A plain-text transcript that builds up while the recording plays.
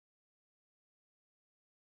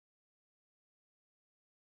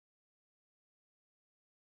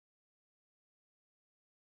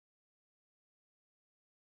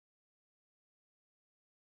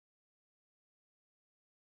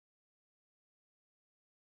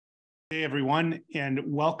Hey everyone, and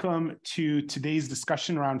welcome to today's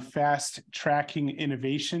discussion around fast tracking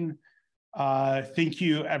innovation. Thank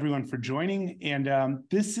you everyone for joining. And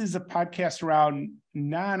this is a podcast around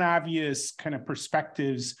non-obvious kind of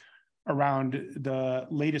perspectives around the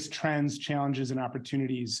latest trends, challenges, and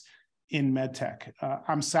opportunities in MedTech.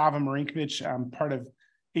 I'm Sava Marinkovich. I'm part of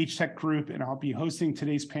HTEC group, and I'll be hosting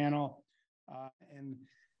today's panel.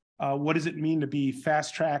 What does it mean to be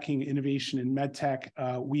fast tracking innovation in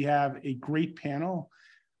MedTech? We have a great panel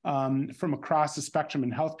from across the spectrum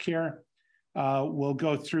in healthcare. We'll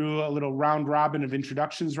go through a little round robin of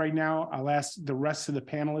introductions right now. I'll ask the rest of the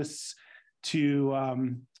panelists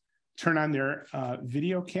to turn on their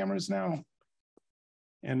video cameras now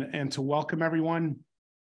and to welcome everyone.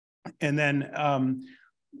 And then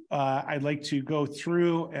I'd like to go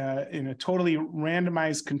through in a totally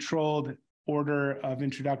randomized, controlled order of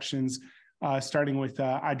introductions, starting with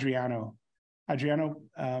Adriano. Adriano,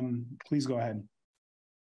 please go ahead.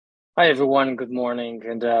 Hi, everyone. Good morning.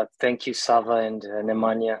 And thank you, Sava and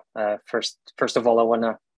Nemanja. First of all, I want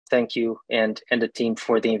to thank you and the team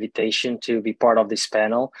for the invitation to be part of this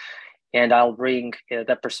panel. And I'll bring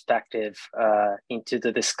that perspective into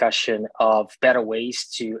the discussion of better ways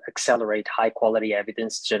to accelerate high quality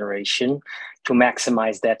evidence generation to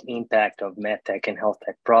maximize that impact of MedTech and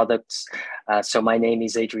HealthTech products. So my name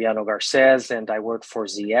is Adriano Garcez and I work for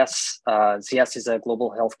ZS. ZS is a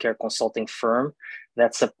global healthcare consulting firm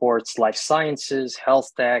that supports life sciences,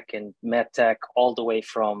 HealthTech, and MedTech all the way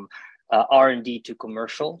from R&D to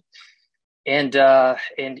commercial. And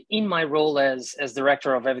in my role as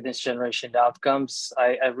Director of Evidence Generation Outcomes,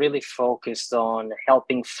 I really focused on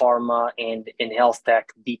helping pharma and health tech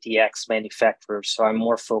DTX manufacturers. So I'm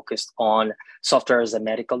more focused on software as a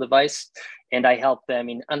medical device. And I help them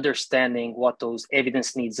in understanding what those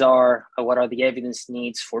evidence needs are, what are the evidence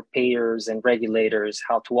needs for payers and regulators,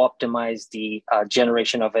 how to optimize the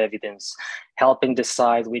generation of evidence, helping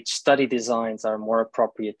decide which study designs are more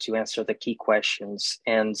appropriate to answer the key questions,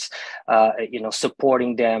 and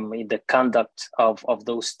supporting them in the conduct of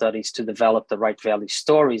those studies to develop the right value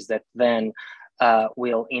stories that then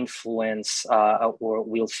will influence or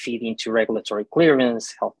will feed into regulatory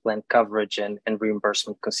clearance, health plan coverage, and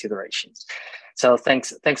reimbursement considerations. So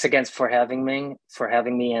thanks again for having me,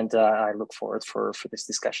 and I look forward for this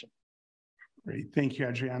discussion. Great, thank you,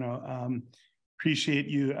 Adriano. Appreciate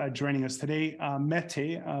you joining us today.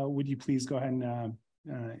 Mette, would you please go ahead and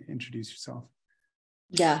introduce yourself?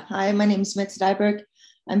 Yeah, hi, my name is Mette Dyhrberg.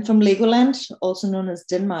 I'm from Legoland, also known as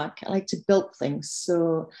Denmark. I like to build things.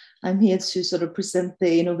 So I'm here to sort of present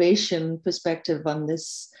the innovation perspective on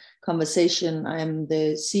this conversation. I'm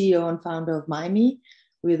the CEO and founder of Mymee.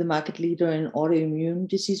 We're the market leader in autoimmune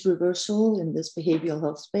disease reversal in this behavioral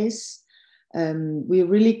health space. We're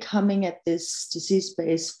really coming at this disease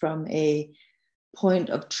space from a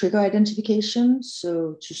point of trigger identification.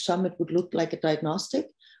 So to some, it would look like a diagnostic,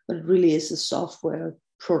 but it really is a software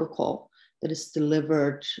protocol that is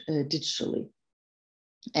delivered digitally.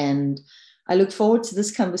 And I look forward to this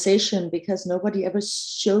conversation because nobody ever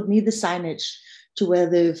showed me the signage to where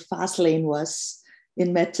the fast lane was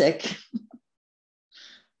in MedTech.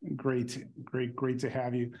 Great to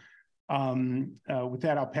have you. With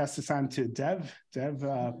that, I'll pass this on to Dev. Dev,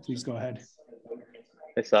 please go ahead.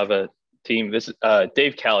 Hey, Sava team. This is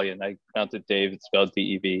Dave Kalyan. I pronounced it Dave. It's spelled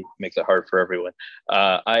D-E-V. Makes it hard for everyone.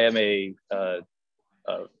 I am a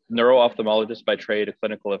neuro-ophthalmologist by trade, a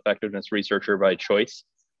clinical effectiveness researcher by choice.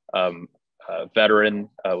 Veteran,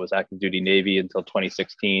 was active duty Navy until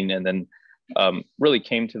 2016, and then really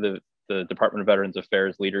came to the Department of Veterans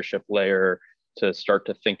Affairs leadership layer to start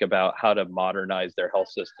to think about how to modernize their health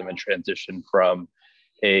system and transition from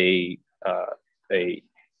a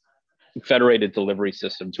federated delivery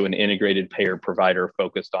system to an integrated payer provider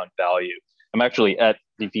focused on value. I'm actually at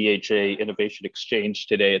the VHA Innovation Exchange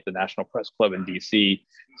today at the National Press Club in DC.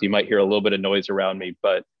 So you might hear a little bit of noise around me,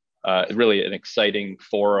 but really an exciting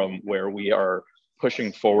forum where we are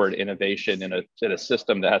pushing forward innovation in a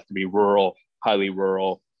system that has to be rural, highly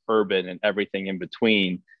rural, urban, and everything in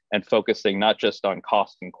between, and focusing not just on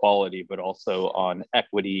cost and quality, but also on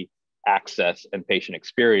equity, access, and patient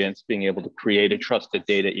experience, being able to create a trusted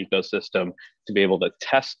data ecosystem to be able to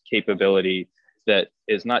test capability that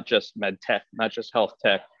is not just MedTech, not just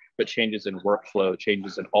HealthTech, but changes in workflow,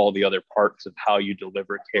 changes in all the other parts of how you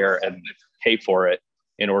deliver care and pay for it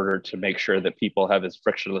in order to make sure that people have as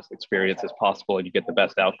frictionless experience as possible and you get the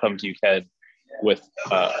best outcomes you can with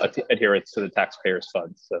adherence to the taxpayers'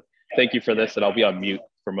 funds. So thank you for this, and I'll be on mute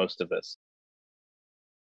for most of this.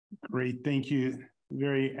 Great, thank you.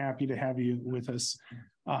 Very happy to have you with us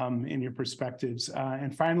in your perspectives.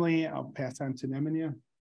 And finally, I'll pass on to Nemanja.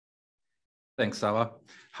 Thanks, Sava.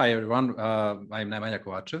 Hi, everyone. I'm Nemanja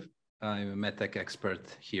Kovačev. I'm a MedTech expert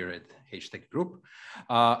here at HTEC Group.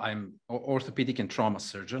 I'm an orthopedic and trauma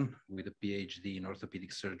surgeon with a PhD in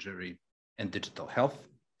orthopedic surgery and digital health.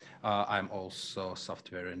 I'm also a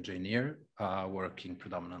software engineer working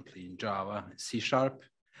predominantly in Java, C#,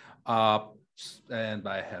 and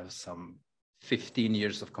I have some 15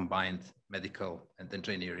 years of combined medical and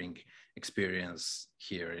engineering experience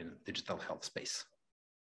here in digital health space.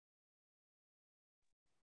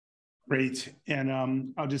 Great, and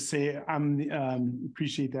I'll just say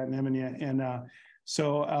appreciate that, Nemanja. And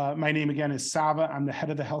so my name again is Sava. I'm the head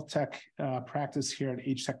of the HealthTech practice here at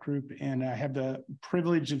HTEC Group, and I have the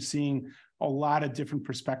privilege of seeing a lot of different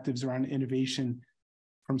perspectives around innovation,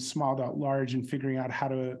 from small to large, and figuring out how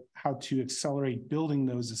to accelerate building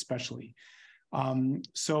those, especially.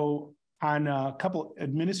 So on a couple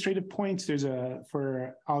administrative points,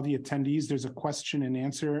 for all the attendees, there's a question and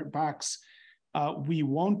answer box.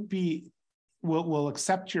 We'll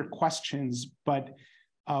accept your questions, but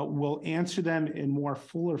we'll answer them in more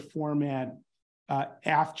fuller format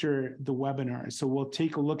after the webinar. So we'll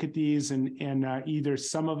take a look at these, and either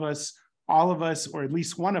some of us, all of us, or at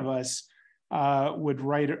least one of us would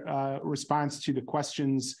write a response to the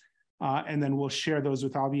questions, and then we'll share those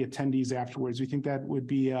with all the attendees afterwards. We think that would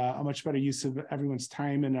be a much better use of everyone's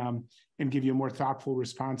time, and give you more thoughtful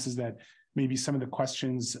responses that maybe some of the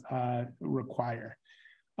questions require.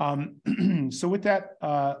 So with that,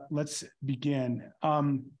 let's begin.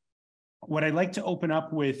 What I'd like to open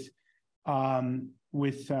up with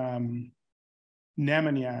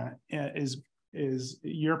Nemanja is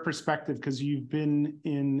your perspective, because you've been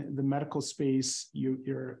in the medical space.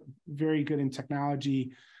 You're very good in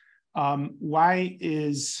technology. Why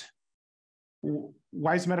is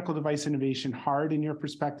medical device innovation hard in your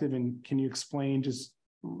perspective? And can you explain just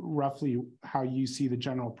roughly how you see the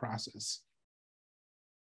general process?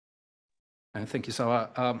 And thank you,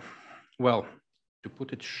 Sava. Well, to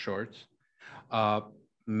put it short,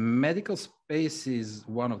 medical space is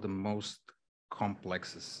one of the most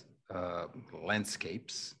complex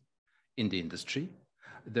landscapes in the industry.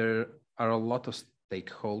 There are a lot of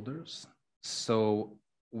stakeholders. So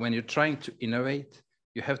when you're trying to innovate,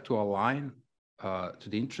 you have to align to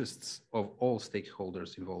the interests of all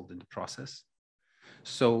stakeholders involved in the process.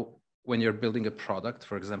 So when you're building a product,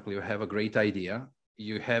 for example, you have a great idea,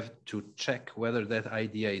 you have to check whether that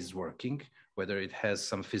idea is working, whether it has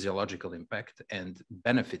some physiological impact and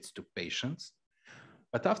benefits to patients.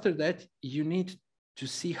 But after that, you need to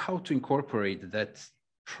see how to incorporate that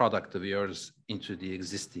product of yours into the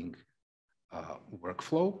existing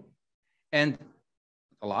workflow. And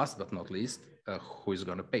last but not least, who is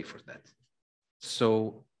going to pay for that?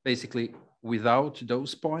 So basically, without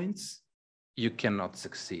those points, you cannot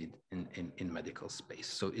succeed in medical space.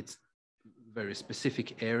 So it's a very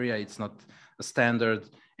specific area. It's not a standard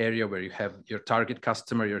area where you have your target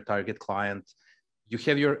customer, your target client. You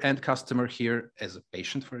have your end customer here as a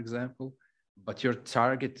patient, for example, but your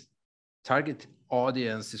target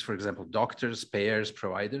audience is, for example, doctors, payers,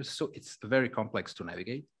 providers. So it's very complex to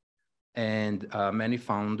navigate. And many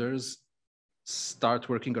founders start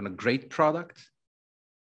working on a great product,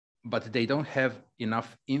 but they don't have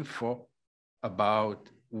enough info about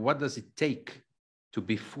what does it take to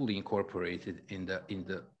be fully incorporated in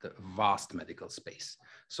the vast medical space.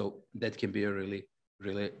 So that can be a really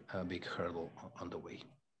big hurdle on the way.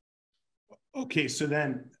 Okay, so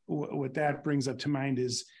then what that brings up to mind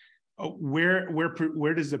is where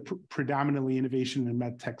does the predominantly innovation in the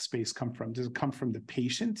MedTech space come from? Does it come from the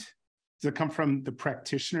patient? Does it come from the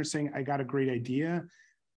practitioner saying, I got a great idea?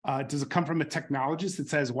 Does it come from a technologist that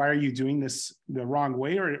says, why are you doing this the wrong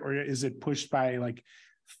way? Or is it pushed by like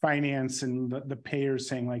finance and the payers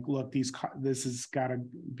saying like, look, this has got to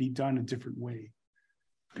be done a different way?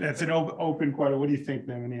 That's an open question. What do you think,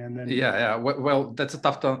 Nemanja? And then yeah. Well, that's a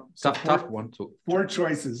tough one too. Four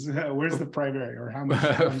choices. Where's the primary, or how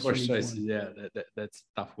much? Four choices. Yeah, that's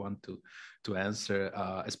a tough one to answer,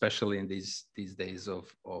 especially in these days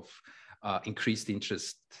of increased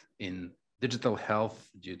interest in digital health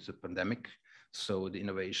due to the pandemic. So the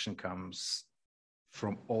innovation comes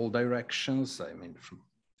from all directions. I mean, from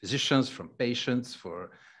physicians, from patients.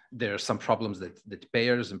 There are some problems that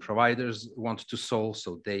payers and providers want to solve,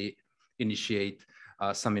 so they initiate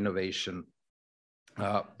some innovation.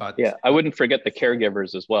 But yeah, I wouldn't forget the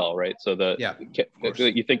caregivers as well, right? So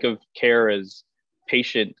you think of care as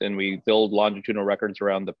patient, and we build longitudinal records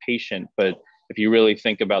around the patient, but if you really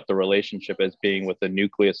think about the relationship as being with the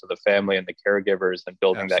nucleus of the family and the caregivers and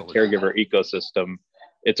building that caregiver ecosystem,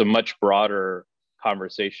 it's a much broader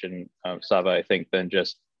conversation, Sava, I think, than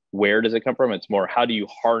just where does it come from? It's more, how do you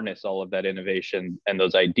harness all of that innovation and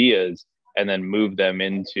those ideas and then move them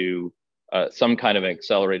into some kind of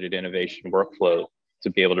accelerated innovation workflow to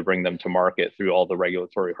be able to bring them to market through all the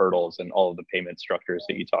regulatory hurdles and all of the payment structures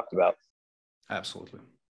that you talked about. Absolutely.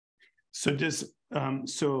 So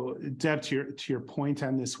so Deb, to your point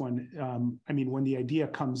on this one, I mean, when the idea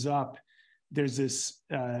comes up, there's this,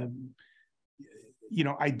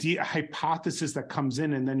 idea hypothesis that comes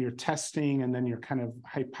in, and then you're testing, and then you're kind of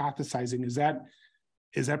hypothesizing. Is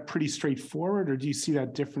that pretty straightforward, or do you see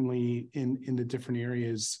that differently in the different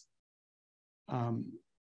areas,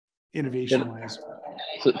 innovation-wise?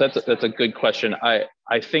 So that's a good question. I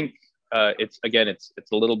think it's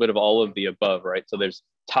a little bit of all of the above, right? So there's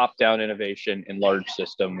top-down innovation in large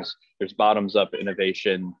systems. There's bottoms-up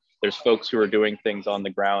innovation. There's folks who are doing things on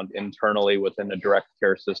the ground internally within a direct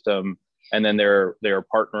care system, and then they're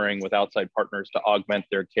partnering with outside partners to augment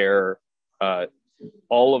their care.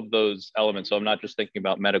 All of those elements. So I'm not just thinking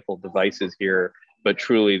about medical devices here, but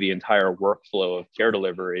truly the entire workflow of care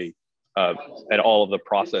delivery and all of the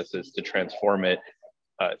processes to transform it.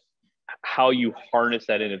 How you harness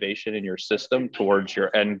that innovation in your system towards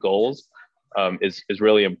your end goals is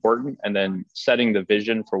really important. And then setting the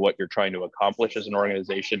vision for what you're trying to accomplish as an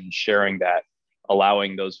organization and sharing that,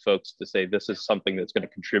 allowing those folks to say, this is something that's going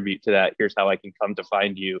to contribute to that. Here's how I can come to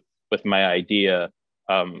find you with my idea.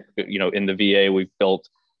 In the VA, we've built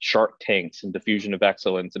shark tanks and diffusion of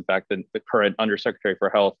excellence. In fact, the current Undersecretary for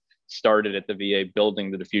Health started at the VA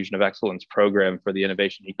building the diffusion of excellence program for the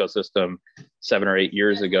innovation ecosystem 7 or 8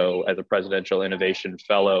 years ago as a presidential innovation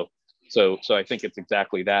fellow. So I think it's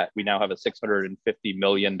exactly that. We now have a $650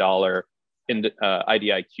 million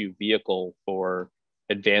IDIQ vehicle for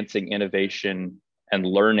advancing innovation and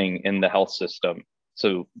learning in the health system.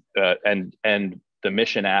 So and the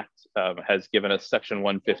Mission Act has given us Section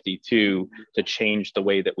 152 to change the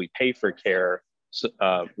way that we pay for care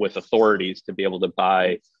with authorities to be able to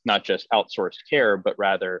buy not just outsourced care, but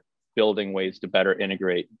rather building ways to better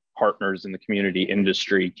integrate partners in the community,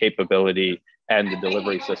 industry, capability, and the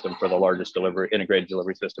delivery system for the largest integrated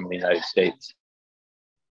delivery system in the United States.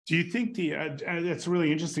 Do you think that's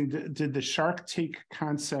really interesting. Did the shark tank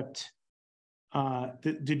concept,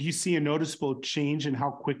 did you see a noticeable change in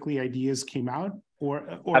how quickly ideas came out?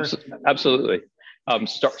 Or Absolutely.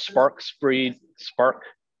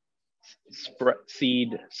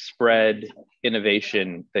 Seed spread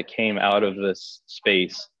innovation that came out of this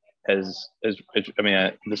space this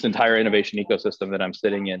entire innovation ecosystem that I'm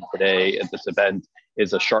sitting in today at this event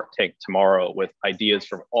is a Shark Tank tomorrow with ideas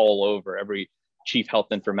from all over. Every chief health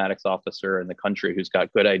informatics officer in the country who's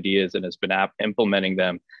got good ideas and has been implementing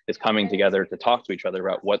them is coming together to talk to each other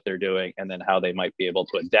about what they're doing and then how they might be able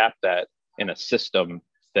to adapt that in a system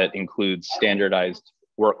that includes standardized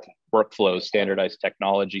workflows, standardized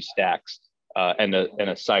technology stacks, and a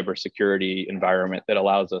cybersecurity environment that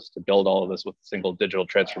allows us to build all of this with a single digital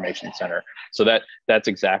transformation center. So that's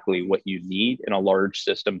exactly what you need in a large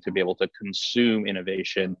system to be able to consume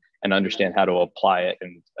innovation and understand how to apply it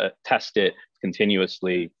and test it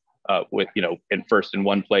continuously first in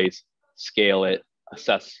one place, scale it,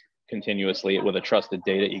 assess continuously with a trusted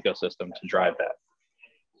data ecosystem to drive that.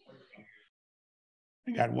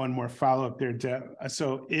 I got one more follow-up there, Deb.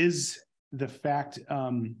 So is the fact,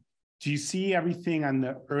 do you see everything on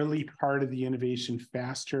the early part of the innovation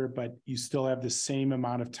faster, but you still have the same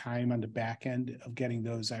amount of time on the back end of getting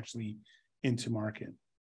those actually into market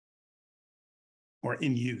or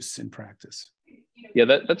in use in practice? Yeah,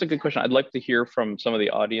 that's a good question. I'd like to hear from some of the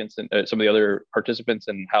audience and some of the other participants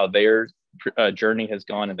and how their journey has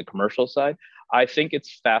gone in the commercial side. I think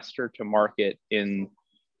it's faster to market in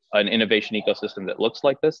an innovation ecosystem that looks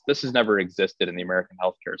like this. This has never existed in the American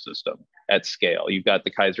healthcare system at scale. You've got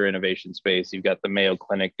the Kaiser Innovation Space, you've got the Mayo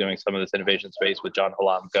Clinic doing some of this innovation space with John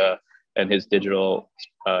Halamka and his digital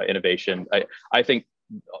innovation. I think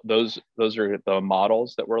those are the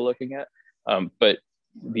models that we're looking at. But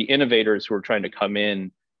the innovators who are trying to come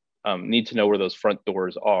in need to know where those front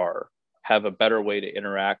doors are, have a better way to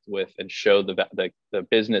interact with and show the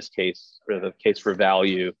business case or the case for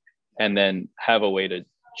value, and then have a way to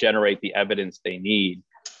generate the evidence they need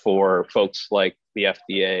for folks like the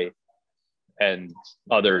FDA and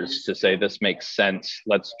others to say, this makes sense.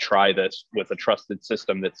 Let's try this with a trusted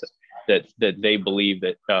system that they believe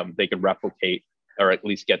that they can replicate or at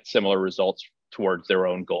least get similar results towards their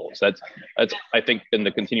own goals. That's I think been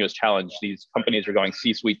the continuous challenge. These companies are going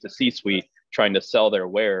C-suite to C-suite, trying to sell their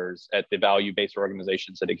wares at the value-based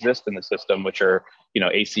organizations that exist in the system, which are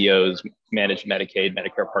ACOs, managed Medicaid,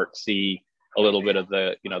 Medicare Part C, a little bit of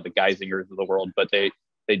the the Geisingers of the world, but they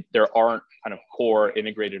there aren't kind of core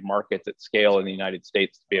integrated markets at scale in the United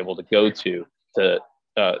States to be able to go to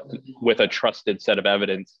with a trusted set of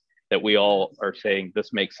evidence that we all are saying,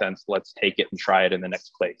 this makes sense, let's take it and try it in the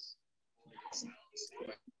next place.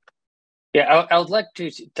 Yeah, I would like to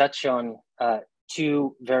touch on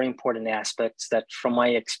two very important aspects that from my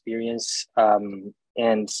experience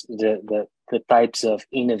and the types of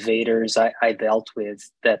innovators I dealt with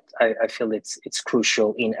that I feel it's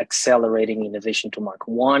crucial in accelerating innovation to market.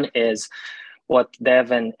 One is what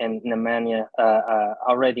Dev and Nemanja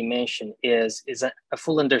already mentioned is a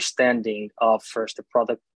full understanding of first the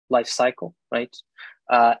product life cycle, right?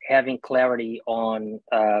 Having clarity on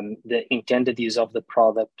the intended use of the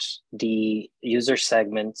product, the user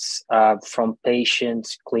segments from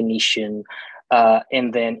patient, clinician,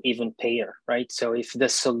 and then even payer, right? So if the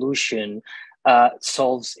solution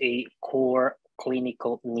solves a core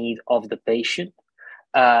clinical need of the patient,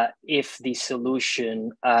 if the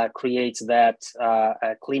solution creates that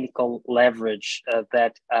clinical leverage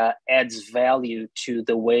that adds value to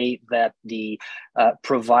the way that the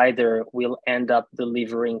provider will end up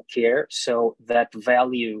delivering care, so that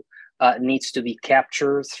value needs to be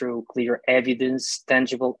captured through clear evidence,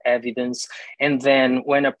 tangible evidence, and then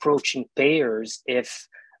when approaching payers, if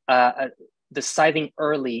deciding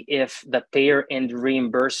early if the payer and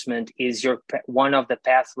reimbursement is one of the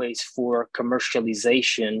pathways for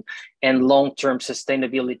commercialization and long-term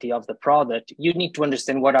sustainability of the product, you need to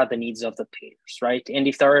understand what are the needs of the payers, right? And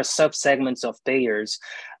if there are subsegments of payers,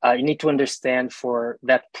 you need to understand for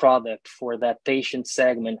that product, for that patient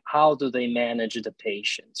segment, how do they manage the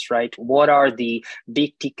patients, right? What are the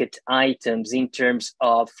big ticket items in terms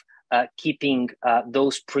of keeping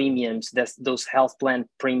those premiums, those health plan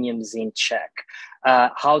premiums in check?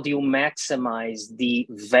 How do you maximize the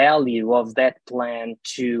value of that plan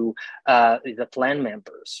to the plan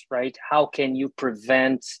members, right? How can you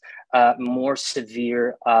prevent more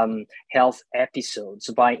severe health episodes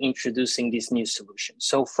by introducing this new solution?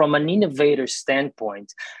 So from an innovator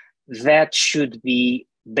standpoint, that should be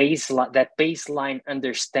that baseline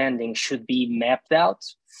understanding should be mapped out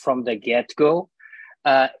from the get-go.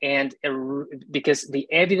 Because the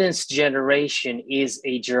evidence generation is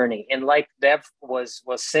a journey, and like Dev was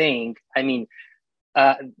saying, I mean,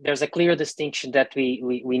 there's a clear distinction that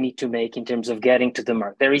we need to make in terms of getting to the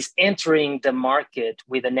market. There is entering the market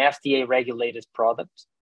with an FDA regulated product,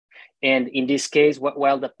 and in this case,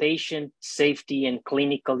 while the patient safety and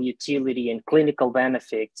clinical utility and clinical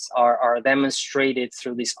benefits are demonstrated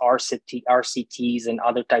through these RCTs and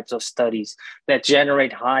other types of studies that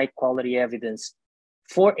generate high quality evidence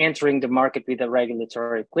for entering the market with a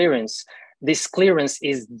regulatory clearance, this clearance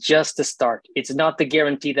is just a start. It's not the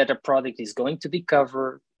guarantee that a product is going to be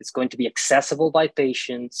covered, it's going to be accessible by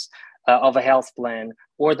patients of a health plan,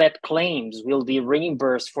 or that claims will be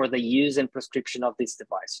reimbursed for the use and prescription of this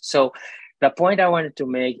device. So the point I wanted to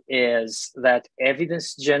make is that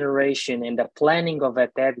evidence generation and the planning of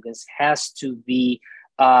that evidence has to be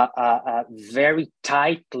very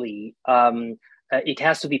tightly, it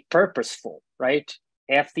has to be purposeful, right?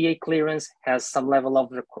 FDA clearance has some level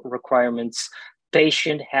of requirements.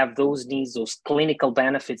 Patient have those needs, those clinical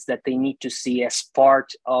benefits that they need to see as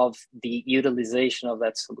part of the utilization of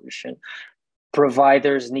that solution.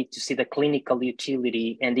 Providers need to see the clinical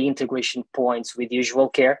utility and the integration points with usual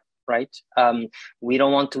care, right? We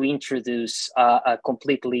don't want to introduce a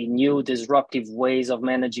completely new disruptive ways of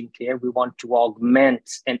managing care. We want to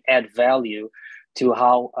augment and add value to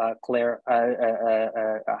how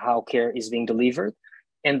care is being delivered.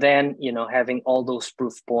 And then, having all those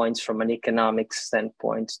proof points from an economic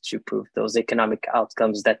standpoint to prove those economic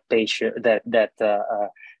outcomes that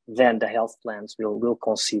then the health plans will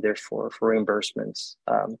consider for reimbursements.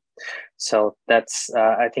 So that's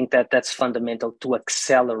I think that's fundamental to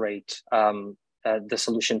accelerate the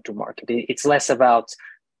solution to market. It's less about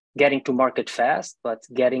getting to market fast, but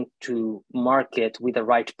getting to market with the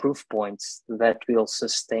right proof points that will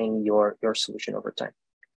sustain your solution over time.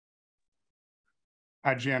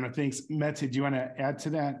 Adriano, thanks. Mette, do you want to add to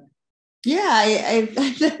that? Yeah, I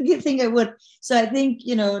think I would. So I think,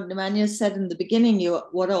 Nemanja said in the beginning,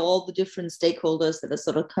 what are all the different stakeholders that are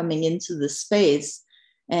sort of coming into the space?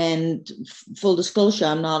 And full disclosure,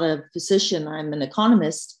 I'm not a physician, I'm an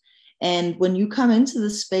economist. And when you come into the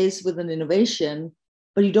space with an innovation,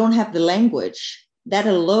 but you don't have the language, that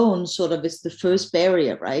alone sort of is the first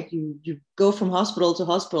barrier, right? You go from hospital to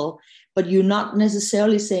hospital, but you're not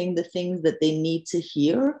necessarily saying the things that they need to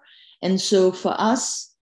hear. And so for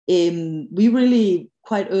us, we really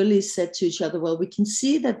quite early said to each other, well, we can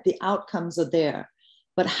see that the outcomes are there,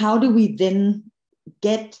 but how do we then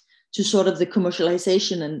get to sort of the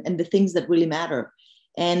commercialization and the things that really matter?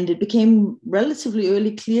 And it became relatively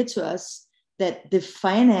early clear to us that the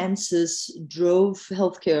finances drives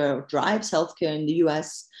healthcare in the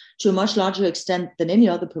US to a much larger extent than any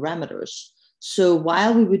other parameters. So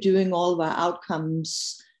while we were doing all of our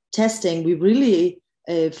outcomes testing, we really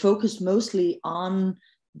focused mostly on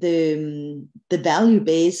the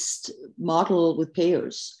value-based model with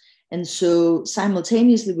payers. And so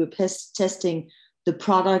simultaneously, we're testing the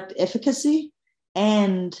product efficacy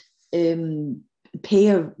and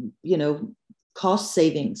payer, cost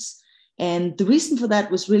savings. And the reason for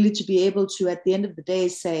that was really to be able to, at the end of the day,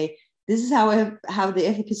 say, this is how the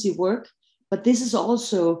efficacy work, but this is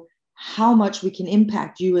also how much we can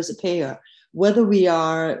impact you as a payer, whether we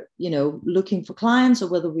are, looking for clients or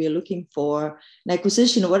whether we are looking for an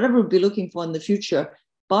acquisition or whatever we'll be looking for in the future.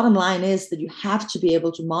 Bottom line is that you have to be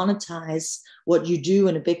able to monetize what you do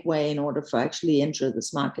in a big way in order for actually enter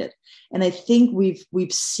this market. And I think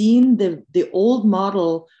we've seen the old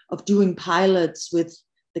model of doing pilots with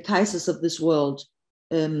the Kaisers of this world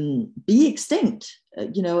be extinct.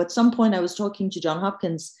 At some point I was talking to John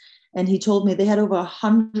Hopkins, and he told me they had over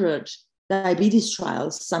 100 diabetes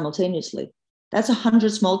trials simultaneously. That's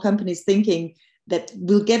 100 small companies thinking that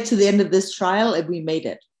we'll get to the end of this trial and we made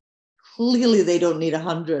it. Clearly, they don't need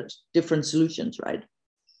 100 different solutions, right?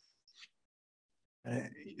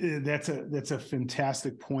 That's a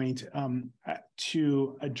fantastic point.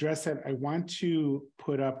 To address that, I want to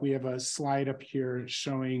put up, we have a slide up here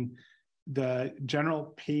showing the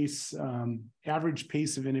general pace, average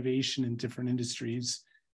pace of innovation in different industries.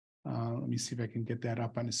 Let me see if I can get that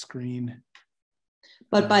up on the screen.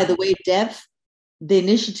 But by the way, Dev, the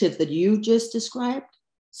initiative that you just described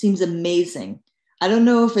seems amazing. I don't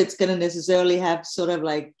know if it's going to necessarily have sort of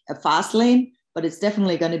like a fast lane, but it's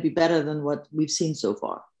definitely going to be better than what we've seen so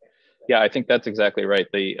far. Yeah, I think that's exactly right.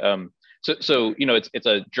 It's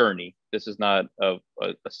a journey. This is not a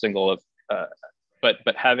single, but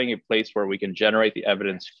having a place where we can generate the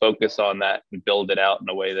evidence, focus on that, and build it out in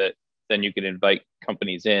a way that then you can invite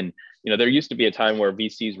companies in. There used to be a time where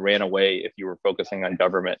VCs ran away if you were focusing on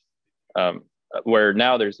government. Where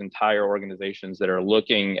now there's entire organizations that are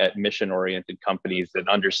looking at mission-oriented companies and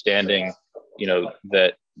understanding,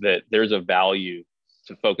 that there's a value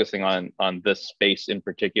to focusing on this space in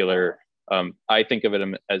particular. I think of it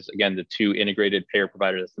as, again, the two integrated payer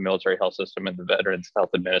providers, the military health system and the Veterans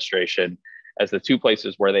Health Administration, as the two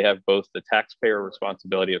places where they have both the taxpayer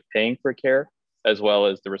responsibility of paying for care, as well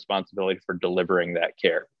as the responsibility for delivering that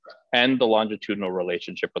care and the longitudinal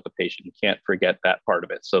relationship with the patient. You can't forget that part of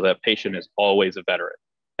it. So that patient is always a veteran,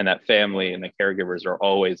 and that family and the caregivers are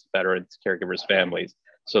always veterans, caregivers, families.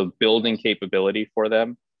 So building capability for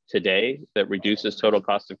them today that reduces total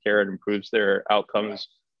cost of care and improves their outcomes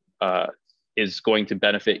is going to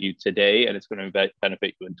benefit you today, and it's going to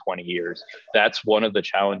benefit you in 20 years. That's one of the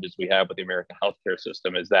challenges we have with the American healthcare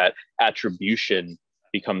system, is that attribution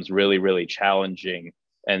becomes really, really challenging.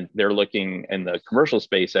 And they're looking in the commercial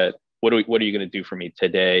space at what are you going to do for me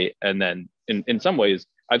today? And then in some ways,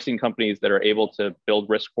 I've seen companies that are able to build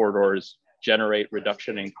risk corridors, generate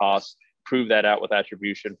reduction in costs, prove that out with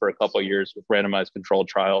attribution for a couple of years with randomized controlled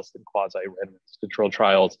trials and quasi-randomized controlled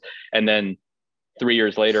trials. And then 3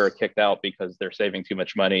 years later are kicked out because they're saving too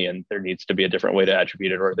much money and there needs to be a different way to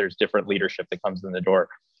attribute it, or there's different leadership that comes in the door.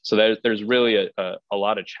 So there's really a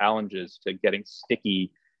lot of challenges to getting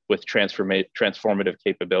sticky with transformative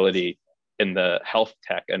capability in the health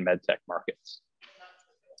tech and med tech markets.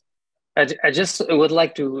 I just would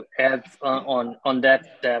like to add on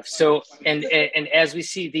that, Dev. So and as we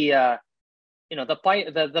see the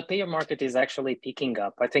payer market is actually picking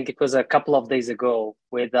up. I think it was a couple of days ago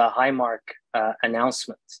with the Highmark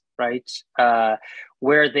announcement, right?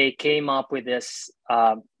 Where they came up with this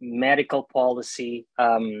medical policy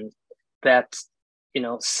that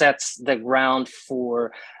sets the ground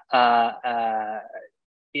for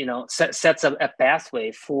sets a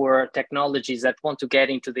pathway for technologies that want to get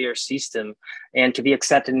into their system and to be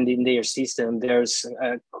accepted in their system. There's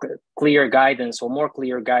clear guidance, or more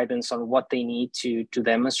clear guidance, on what they need to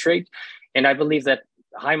demonstrate. And I believe that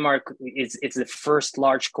Highmark is the first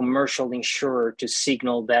large commercial insurer to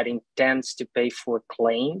signal that intends to pay for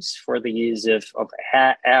claims for the use of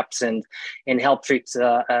apps and help treat.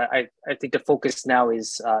 I think the focus now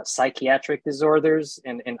is psychiatric disorders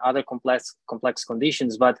and other complex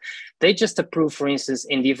conditions. But they just approved, for instance,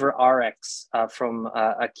 EndeavorRx from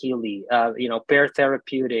Akili, Pear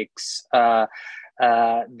Therapeutics,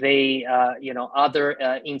 other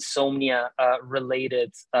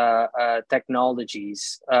insomnia-related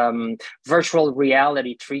technologies, virtual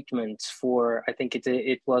reality treatments for, I think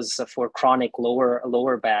it was for chronic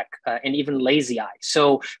lower back, and even lazy eye.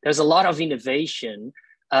 So there's a lot of innovation,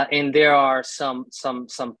 and there are some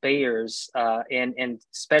payers, and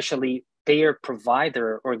especially payer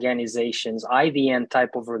provider organizations, IDN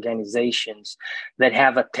type of organizations that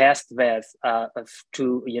have a test bed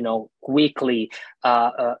to quickly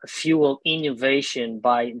fuel innovation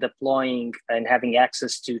by deploying and having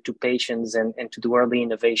access to patients and to do early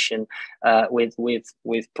innovation with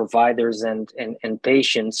providers and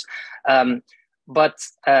patients.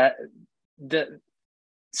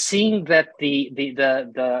 Seeing that the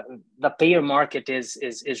payer market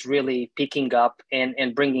is really picking up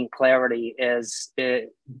and bringing clarity, as the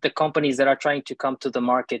companies that are trying to come to the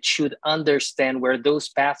market should understand where those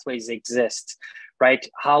pathways exist, right?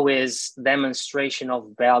 How is demonstration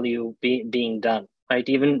of value being done, right?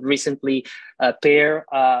 Even recently, payer,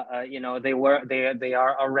 they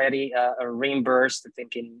are already reimbursed, I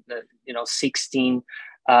think in 16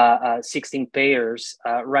 payers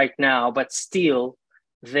right now, but still.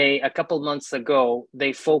 A couple months ago,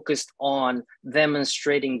 they focused on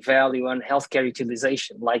demonstrating value on healthcare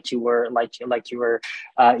utilization, like you were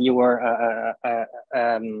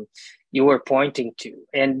pointing to,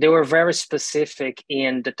 and they were very specific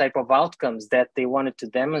in the type of outcomes that they wanted to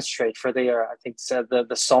demonstrate for their, I think, the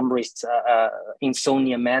Somris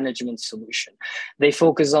insomnia management solution. They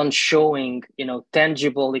focus on showing,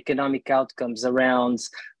 tangible economic outcomes around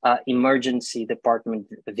emergency department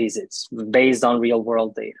visits based on real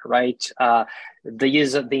world data, right?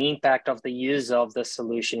 The impact of the use of the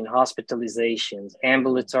solution in hospitalizations,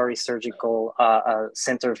 ambulatory surgical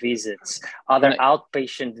center visits, other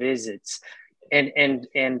outpatient visits.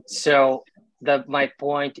 And so my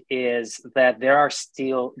point is that there are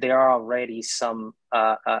already some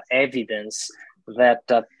evidence that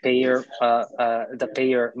the payer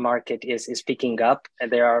market is picking up,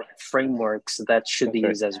 and there are frameworks that should be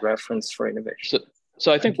used as reference for innovation.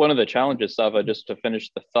 So I think one of the challenges, Sava, just to finish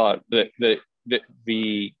the thought, the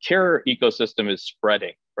care ecosystem is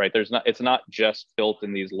spreading, right? It's not just built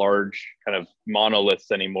in these large kind of monoliths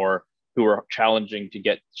anymore who are challenging to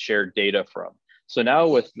get shared data from. So now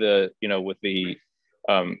with the TECFA,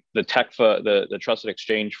 the Trusted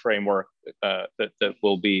Exchange Framework that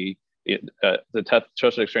will be the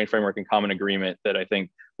Trusted Exchange Framework and Common Agreement that I think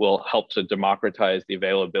will help to democratize the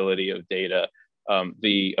availability of data,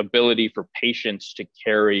 the ability for patients to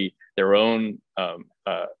carry their own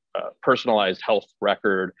personalized health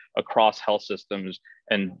record across health systems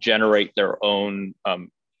and generate their own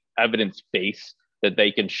evidence base that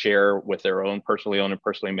they can share with their own personally owned and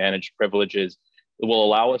personally managed privileges. It will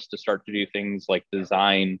allow us to start to do things like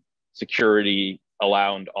design, security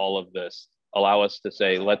around all of this, allow us to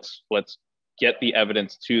say, let's get the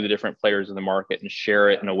evidence to the different players in the market and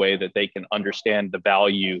share it in a way that they can understand the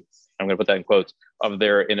value, I'm going to put that in quotes, of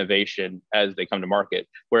their innovation as they come to market.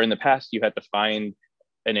 Where in the past, you had to find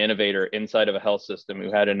an innovator inside of a health system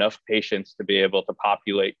who had enough patients to be able to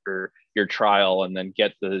populate your trial and then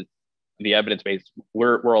get the evidence base.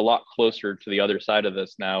 We're a lot closer to the other side of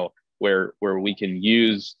this now, where we can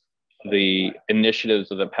use the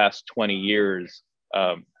initiatives of the past 20 years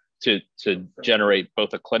to generate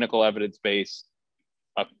both a clinical evidence base,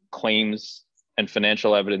 a claims and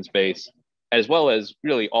financial evidence base, as well as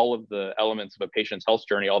really all of the elements of a patient's health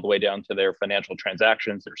journey, all the way down to their financial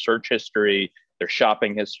transactions, their search history, their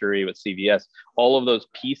shopping history with CVS. All of those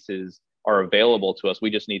pieces are available to us. We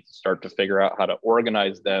just need to start to figure out how to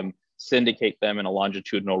organize them, syndicate them in a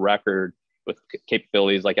longitudinal record with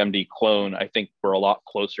capabilities like MD Clone. I think we're a lot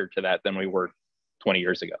closer to that than we were 20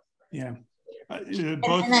 years ago. Yeah.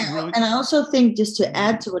 And I also think, just to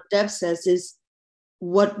add to what Dev says, is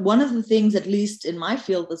one of the things, at least in my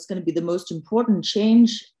field, that's going to be the most important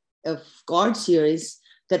change of guards here is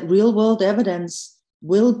that real world evidence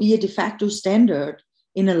will be a de facto standard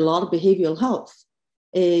in a lot of behavioral health.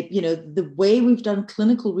 The way we've done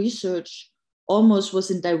clinical research almost was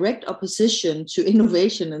in direct opposition to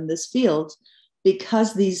innovation in this field,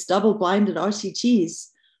 because these double-blinded RCTs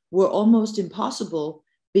were almost impossible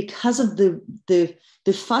because of the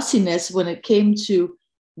fussiness when it came to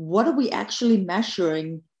what are we actually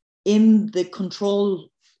measuring in the control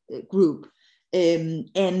group.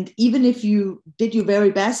 And even if you did your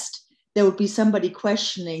very best, there would be somebody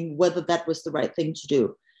questioning whether that was the right thing to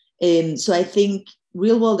do. So I think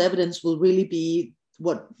real world evidence will really be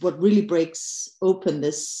what really breaks open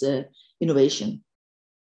this innovation.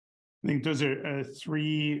 I think those are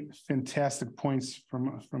three fantastic points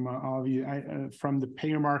from all of you. From the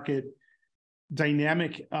payer market,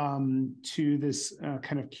 dynamic to this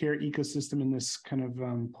kind of care ecosystem and this kind of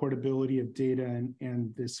portability of data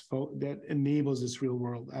and this that enables this real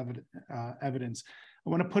world evidence. I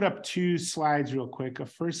want to put up two slides real quick. A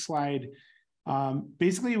first slide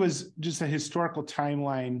basically was just a historical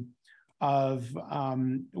timeline of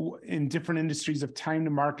in different industries of time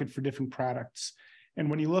to market for different products. And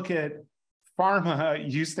when you look at pharma,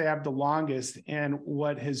 used to have the longest, and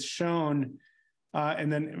what has shown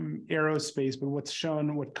and then aerospace, but what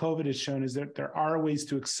COVID has shown is that there are ways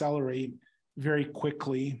to accelerate very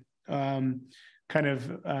quickly. Kind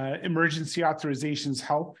of emergency authorizations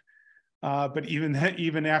help, but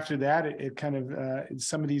even after that, it kind of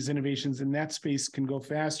some of these innovations in that space can go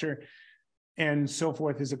faster, and so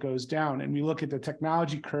forth as it goes down. And we look at the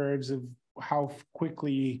technology curves of how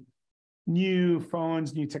quickly new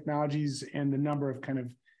phones, new technologies, and the number of kind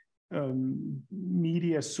of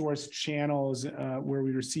media source channels where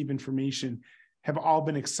we receive information have all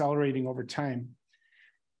been accelerating over time.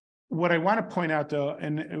 What I want to point out though,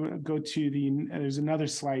 and go to there's another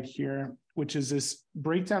slide here, which is this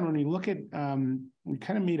breakdown. When we look at, we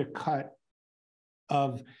kind of made a cut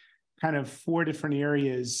of kind of 4 different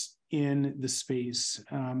areas in the space.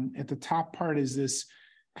 At the top part is this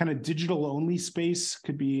kind of digital only space,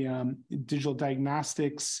 could be digital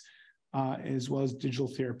diagnostics, as well as digital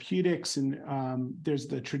therapeutics. And there's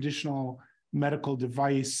the traditional medical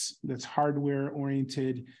device that's hardware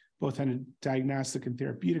oriented, both on a diagnostic and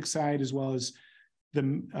therapeutic side, as well as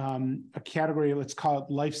a category, let's call it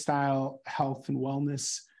lifestyle, health, and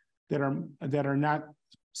wellness, that are not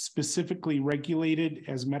specifically regulated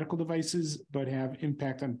as medical devices, but have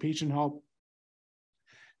impact on patient health.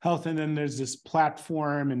 And then there's this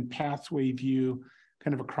platform and pathway view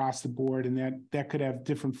kind of across the board, and that could have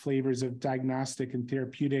different flavors of diagnostic and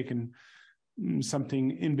therapeutic and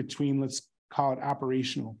something in between, let's call it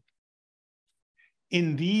operational.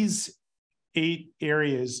 In these 8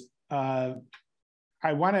 areas, I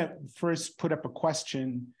want to first put up a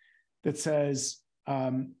question that says,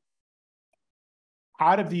 out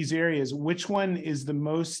of these areas, which one is the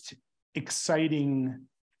most exciting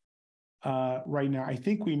right now? I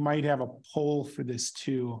think we might have a poll for this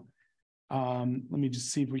too. Let me just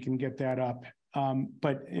see if we can get that up.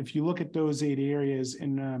 But if you look at those 8 areas,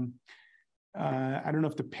 and I don't know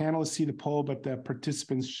if the panelists see the poll, but the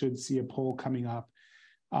participants should see a poll coming up.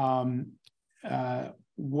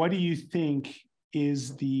 What do you think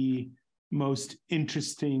is the most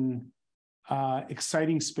interesting,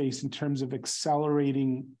 exciting space in terms of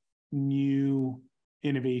accelerating new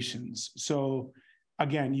innovations? So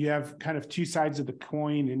again, you have kind of 2 sides of the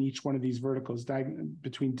coin in each one of these verticals,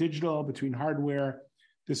 between digital, between hardware,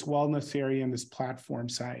 this wellness area, and this platform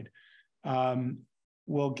side.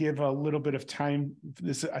 We'll give a little bit of time.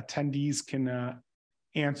 This attendees can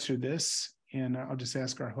answer this, and I'll just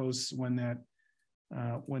ask our hosts when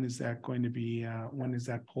is that going to be, when is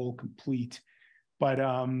that poll complete? But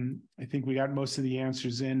I think we got most of the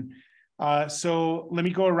answers in. So let me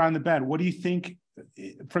go around the bend. What do you think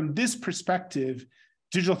from this perspective?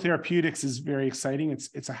 Digital therapeutics is very exciting.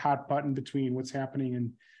 It's a hot button between what's happening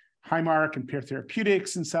in Highmark and Pear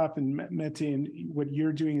Therapeutics and stuff, and Mette, and what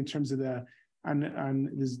you're doing in terms of on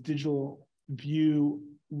this digital view.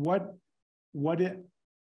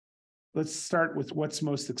 Let's start with what's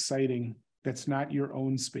most exciting that's not your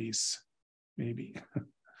own space, maybe.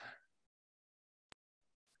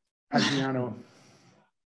 Adriano,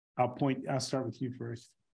 I'll start with you first.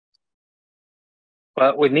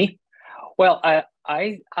 With me? Well,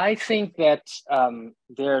 I think that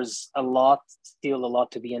there's still a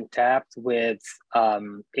lot to be untapped with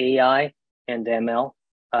AI and ML.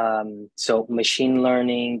 So machine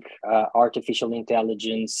learning, artificial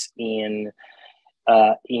intelligence in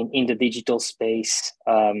the digital space,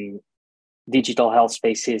 digital health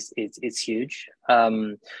space is huge.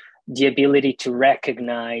 The ability to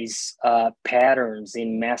recognize patterns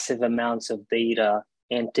in massive amounts of data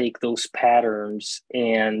and take those patterns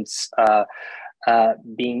and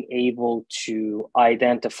being able to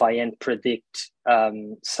identify and predict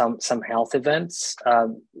some health events.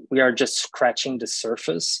 We are just scratching the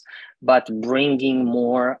surface, but bringing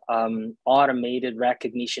more automated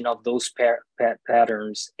recognition of those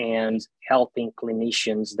patterns and helping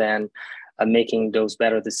clinicians then making those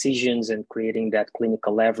better decisions and creating that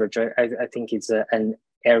clinical leverage. I think it's an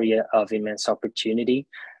area of immense opportunity.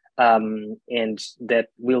 And that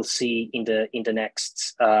we'll see in the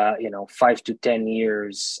next 5 to 10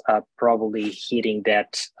 years, probably hitting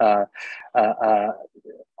that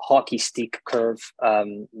hockey stick curve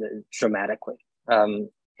dramatically. And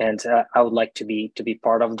I would like to be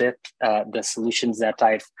part of that. The solutions that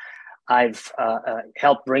I've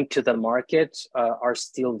helped bring to the market are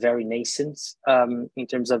still very nascent in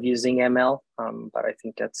terms of using ML, but I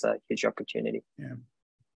think that's a huge opportunity. Yeah.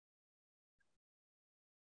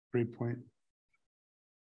 Great point.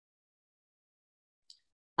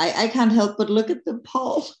 I can't help but look at the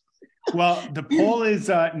poll. Well, the poll is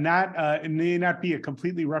it may not be a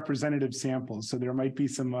completely representative sample, so there might be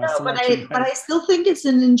some. No, but I still think it's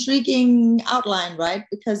an intriguing outline, right?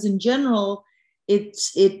 Because in general,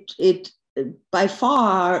 it by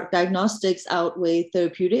far diagnostics outweigh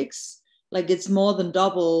therapeutics. Like it's more than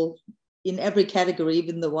double in every category,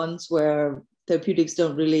 even the ones where therapeutics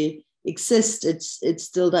don't really exist. It's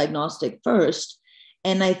still diagnostic first,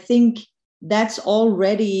 and I think that's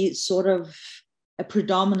already sort of a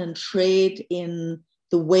predominant trait in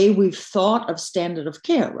the way we've thought of standard of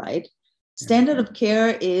care, right? Standard of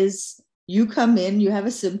care is you come in, you have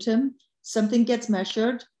a symptom, something gets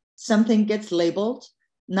measured, something gets labeled,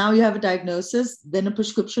 now you have a diagnosis, then a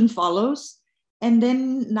prescription follows, and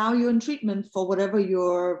then now you're in treatment for whatever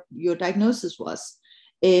your diagnosis was.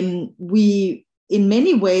 We, in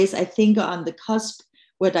many ways, I think are on the cusp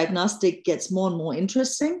where diagnostic gets more and more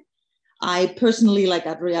interesting. I personally, like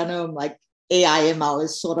Adriano, like AI ML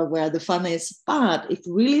is sort of where the fun is. But if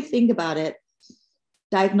you really think about it,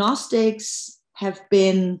 diagnostics have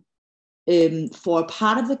been for a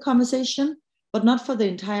part of the conversation, but not for the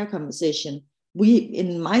entire conversation.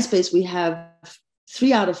 In my space, we have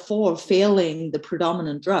 3 out of 4 failing the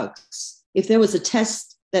predominant drugs. If there was a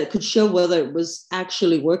test that could show whether it was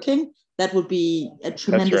actually working, that would be a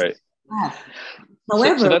tremendous. That's right.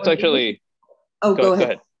 However, so that's actually. Go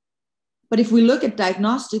ahead. But if we look at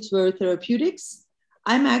diagnostics versus therapeutics,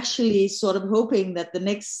 I'm actually sort of hoping that the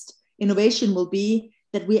next innovation will be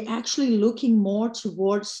that we're actually looking more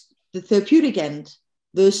towards the therapeutic end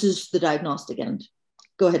versus the diagnostic end.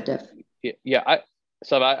 Go ahead, Dev. Yeah,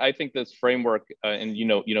 I think this framework, and you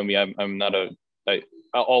know me, I'm not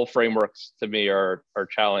all frameworks to me are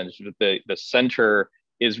challenged. The center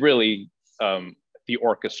is really the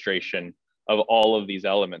orchestration of all of these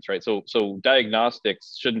elements, right? So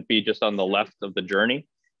diagnostics shouldn't be just on the left of the journey.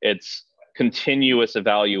 It's continuous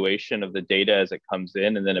evaluation of the data as it comes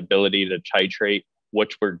in, and then ability to titrate what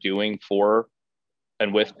we're doing for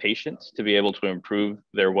and with patients to be able to improve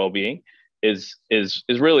their well-being is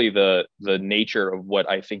really the nature of what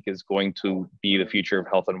I think is going to be the future of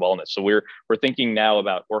health and wellness. So we're thinking now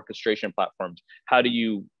about orchestration platforms. How do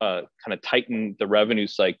you kind of tighten the revenue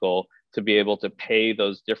cycle to be able to pay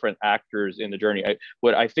those different actors in the journey?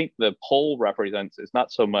 What I think the poll represents is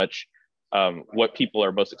not so much what people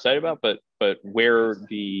are most excited about, but where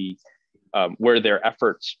their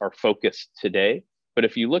efforts are focused today. But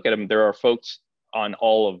if you look at them, there are folks on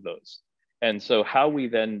all of those. And so how we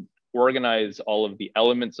then organize all of the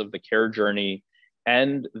elements of the care journey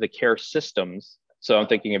and the care systems. So I'm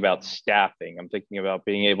thinking about staffing, I'm thinking about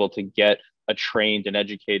being able to get a trained and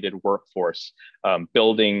educated workforce,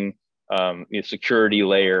 building a security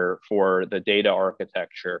layer for the data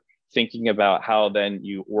architecture, thinking about how then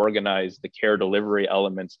you organize the care delivery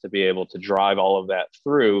elements to be able to drive all of that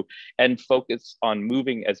through, and focus on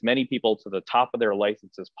moving as many people to the top of their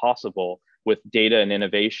license as possible with data and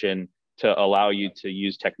innovation to allow you to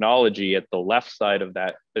use technology at the left side of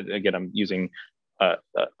that. Again, I'm using a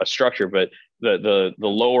structure, but the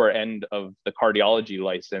lower end of the cardiology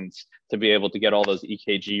license to be able to get all those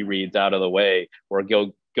EKG reads out of the way, or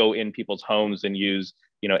go in people's homes and use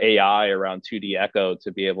AI around 2D echo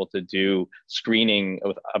to be able to do screening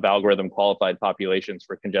of algorithm qualified populations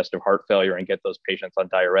for congestive heart failure and get those patients on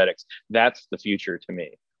diuretics. That's the future to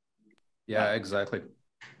me. Yeah, exactly.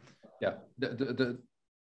 Yeah, the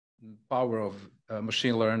power of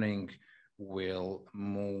machine learning will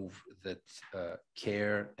move that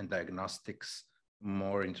care and diagnostics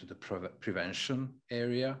more into the prevention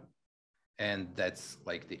area. And that's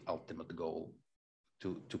like the ultimate goal,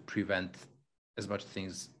 to prevent as much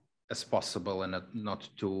things as possible, and not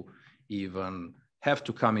to even have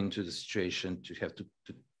to come into the situation to have to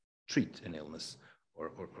treat an illness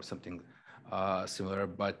or something similar.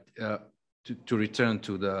 But to return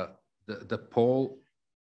to the poll,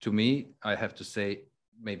 to me, I have to say,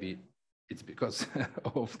 maybe it's because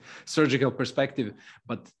of surgical perspective,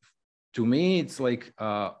 but to me, it's like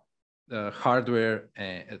hardware,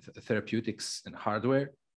 therapeutics and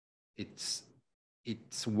hardware. It's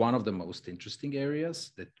one of the most interesting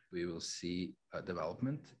areas that we will see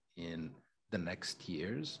development in the next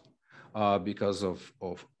years because of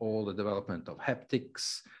all the development of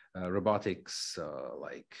haptics, robotics,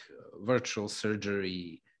 like virtual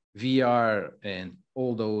surgery, VR, and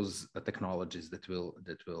all those technologies that will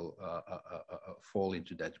fall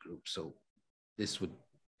into that group. So this would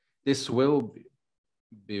this will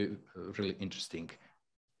be really interesting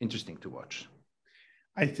to watch.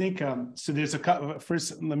 I think, so there's a couple,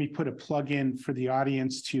 first, let me put a plug in for the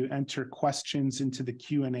audience to enter questions into the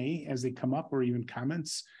Q&A as they come up, or even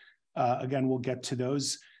comments. Again, we'll get to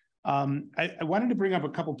those. I wanted to bring up a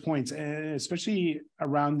couple points, especially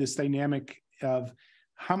around this dynamic of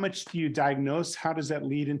how much do you diagnose? How does that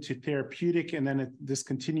lead into therapeutic? And then this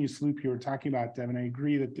continuous loop you were talking about, Devin. I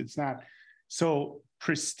agree that it's not so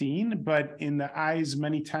pristine, but in the eyes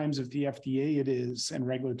many times of the FDA it is, and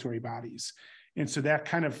regulatory bodies. And so that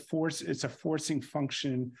kind of it's a forcing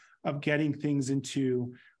function of getting things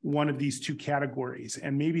into one of these two categories.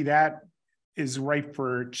 And maybe that is ripe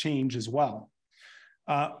for change as well.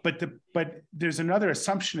 But there's another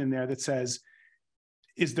assumption in there that says,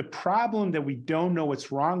 is the problem that we don't know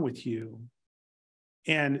what's wrong with you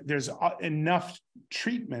and there's enough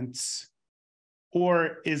treatments,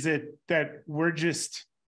 or is it that we're just,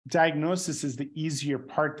 diagnosis is the easier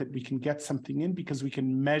part, that we can get something in because we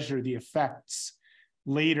can measure the effects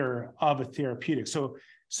later of a therapeutic. So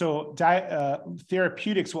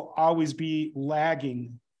therapeutics will always be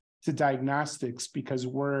lagging to diagnostics because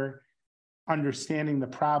we're understanding the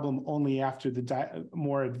problem only after the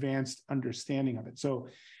more advanced understanding of it. So,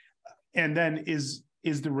 and then is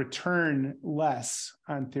the return less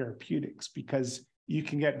on therapeutics because you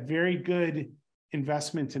can get very good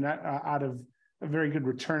investment in, out of a very good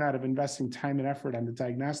return out of investing time and effort on the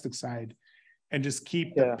diagnostic side, and just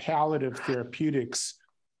keep the palliative therapeutics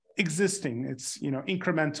existing. It's,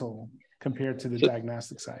 incremental compared to the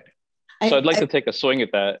diagnostic side. So I'd like to take a swing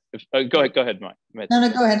at that. Go ahead, Mike. No,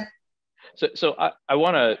 go ahead. So I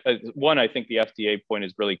want to, one, I think the FDA point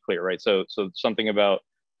is really clear, right? So something about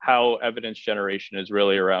how evidence generation is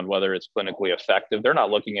really around whether it's clinically effective. They're not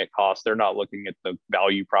looking at cost. They're not looking at the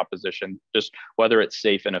value proposition, just whether it's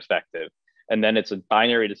safe and effective. And then it's a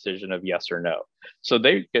binary decision of yes or no. So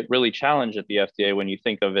they get really challenged at the FDA when you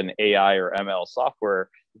think of an AI or ML software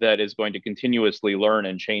that is going to continuously learn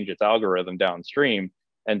and change its algorithm downstream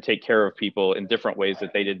and take care of people in different ways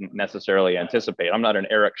that they didn't necessarily anticipate. I'm not an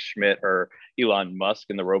Eric Schmidt or Elon Musk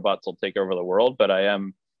and the robots will take over the world, but I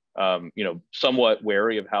am somewhat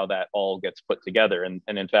wary of how that all gets put together. And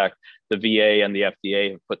in fact, the VA and the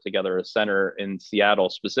FDA have put together a center in Seattle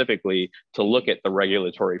specifically to look at the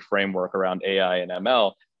regulatory framework around AI and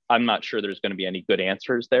ML. I'm not sure there's going to be any good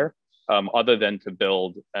answers there, other than to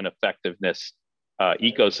build an effectiveness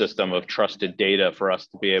ecosystem of trusted data for us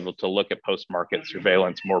to be able to look at post-market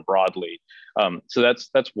surveillance more broadly. So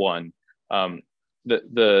that's one.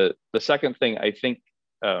 The second thing, I think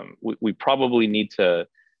we probably need to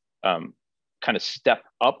kind of step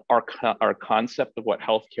up our concept of what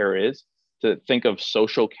healthcare is, to think of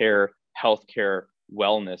social care, healthcare,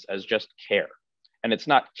 wellness as just care. And it's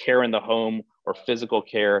not care in the home or physical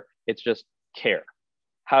care, it's just care.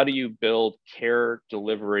 How do you build care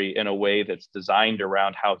delivery in a way that's designed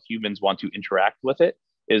around how humans want to interact with it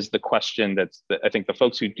is the question I think the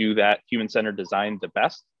folks who do that human-centered design the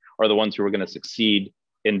best are the ones who are going to succeed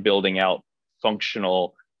in building out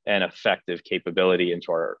functional and effective capability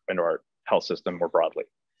into our health system more broadly.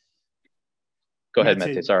 Go ahead,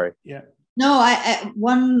 Mette, sorry. Yeah. No,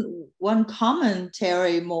 one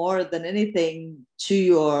commentary more than anything to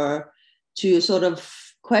your sort of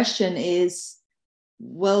question is,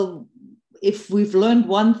 well, if we've learned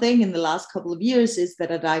one thing in the last couple of years is that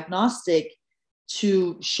a diagnostic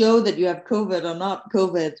to show that you have COVID or not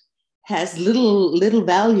COVID has little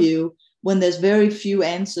value when there's very few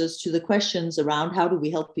answers to the questions around how do we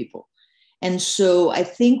help people. And so I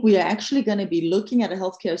think we are actually going to be looking at a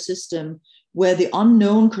healthcare system where the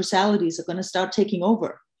unknown causalities are going to start taking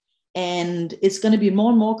over. And it's going to be more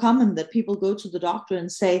and more common that people go to the doctor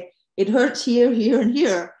and say, it hurts here, here, and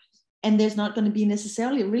here. And there's not going to be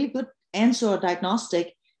necessarily a really good answer or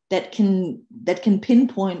diagnostic that can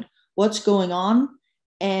pinpoint what's going on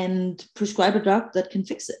and prescribe a drug that can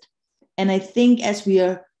fix it. And I think as we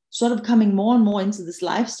are sort of coming more and more into this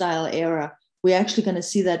lifestyle era, we're actually going to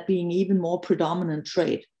see that being even more predominant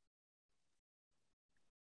trait.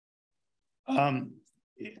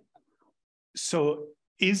 So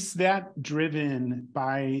is that driven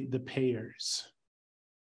by the payers?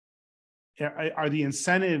 Are the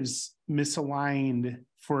incentives misaligned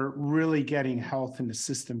for really getting health in the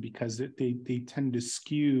system because they tend to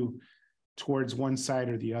skew towards one side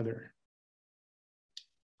or the other?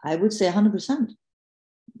 I would say 100%.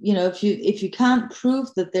 If you can't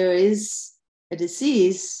prove that there is a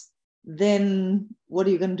disease, then what are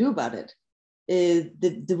you going to do about it?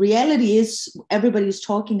 The reality is everybody's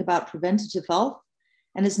talking about preventative health.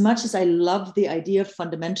 And as much as I love the idea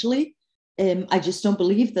fundamentally, I just don't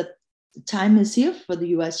believe that the time is here for the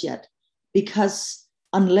US yet, because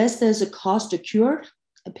unless there's a cost accrued,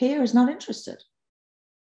 a payer is not interested.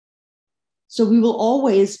 So we will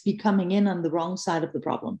always be coming in on the wrong side of the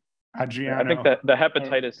problem. Adriano. I think that the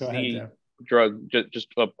hepatitis C drug, just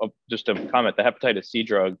a comment, the hepatitis C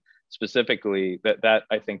drug specifically, that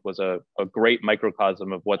I think was a great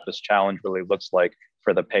microcosm of what this challenge really looks like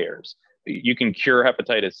for the payers. You can cure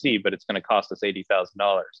hepatitis C, but it's going to cost us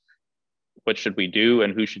 $80,000. What should we do,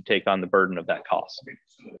 and who should take on the burden of that cost?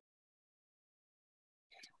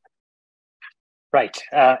 Right,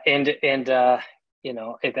 you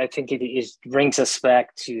know, I think it brings us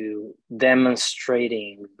back to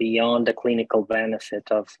demonstrating beyond the clinical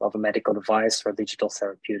benefit of a medical device or digital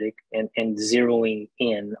therapeutic, and zeroing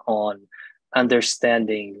in on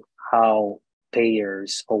understanding how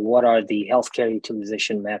payers, or what are the healthcare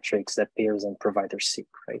utilization metrics that payers and providers seek,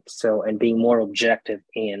 right? So, and being more objective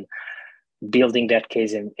in building that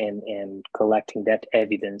case and collecting that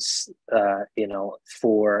evidence, you know,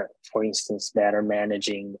 for instance, better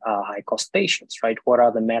managing high cost patients, right? What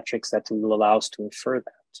are the metrics that will allow us to infer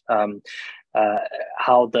that?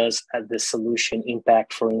 How does the solution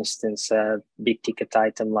impact, for instance, a big ticket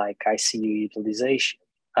item like ICU utilization?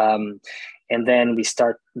 And then we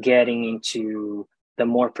start getting into the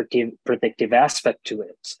more predictive aspect to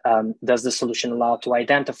it. Does the solution allow to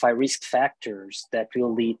identify risk factors that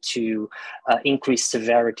will lead to increased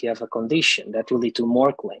severity of a condition, that will lead to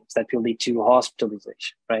more claims, that will lead to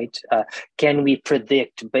hospitalization, right? Can we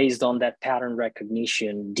predict, based on that pattern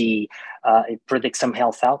recognition, predict some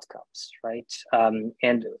health outcomes, right?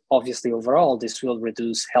 And obviously, overall, this will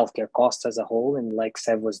reduce healthcare costs as a whole. And like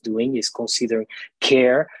Sava was doing, is considering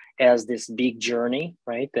care as this big journey,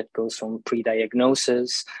 right, that goes from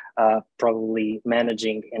pre-diagnosis, probably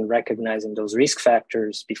managing and recognizing those risk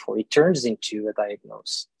factors before it turns into a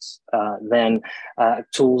diagnosis. Then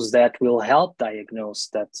tools that will help diagnose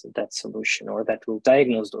that solution, or that will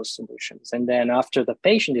diagnose those solutions. And then after the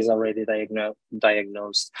patient is already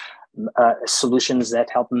diagnosed, solutions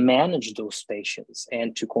that help manage those patients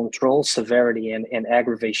and to control severity and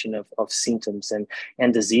aggravation of symptoms and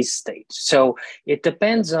disease state. So it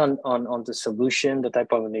depends on the solution, the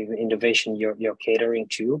type of innovation you're catering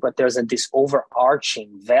to, but there's this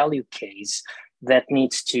overarching value case that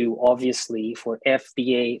needs to, obviously, for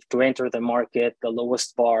FDA to enter the market, the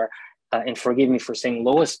lowest bar, and forgive me for saying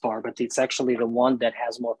lowest bar, but it's actually the one that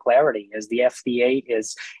has more clarity, as the FDA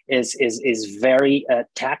is very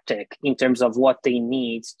tactic in terms of what they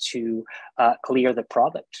need to clear the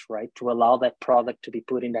product, right? To allow that product to be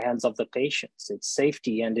put in the hands of the patients, its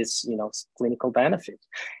safety and its, you know, its clinical benefit.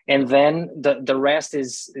 And then the rest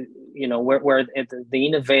is, you know, where the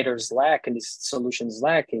innovators lack and these solutions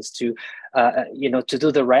lack is to, you know, to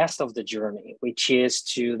do the rest of the journey, which is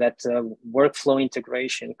to that workflow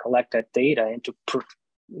integration, collect that data, and to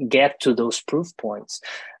get to those proof points,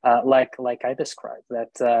 like I described.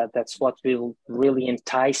 That's what will really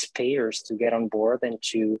entice payers to get on board and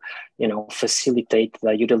to, you know, facilitate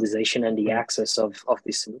the utilization and the access of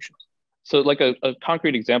these solutions. So, like a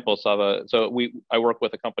concrete example, Sava. So I work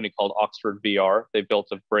with a company called Oxford VR. They built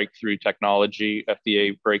a breakthrough technology,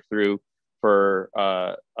 FDA breakthrough for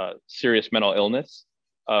serious mental illness.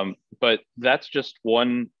 But that's just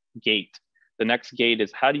one gate. The next gate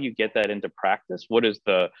is, how do you get that into practice? What is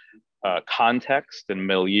the context and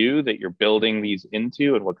milieu that you're building these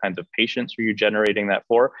into, and what kinds of patients are you generating that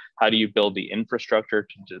for? How do you build the infrastructure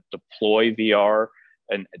to deploy VR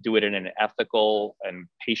and do it in an ethical and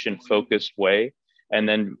patient-focused way? And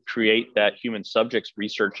then create that human subjects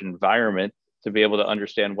research environment to be able to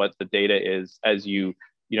understand what the data is as you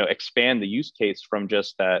expand the use case from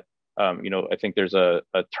just that. I think there's a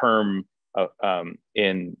term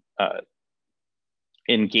in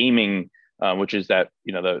gaming, which is that,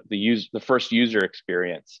 the first user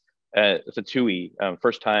experience. It's a TUI,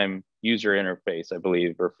 first time user interface, I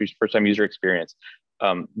believe, or first time user experience,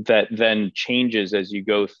 that then changes as you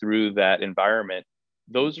go through that environment.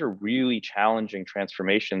 Those are really challenging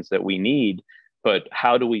transformations that we need, but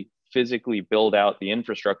how do we physically build out the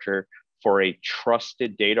infrastructure for a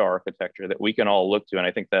trusted data architecture that we can all look to? And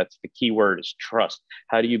I think that's the key word, is trust.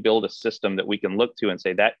 How do you build a system that we can look to and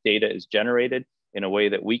say that data is generated in a way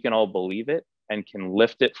that we can all believe it and can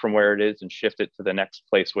lift it from where it is and shift it to the next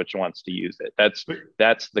place which wants to use it?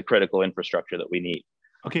 That's the critical infrastructure that we need.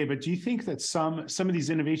 Okay, but do you think that some of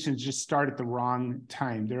these innovations just start at the wrong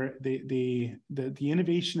time? The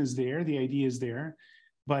innovation is there, the idea is there,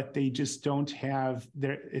 but they just don't have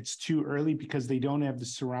it's too early because they don't have the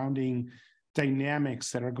surrounding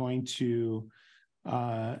dynamics that are going to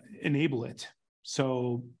enable it.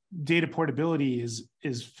 So data portability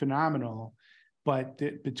is phenomenal, but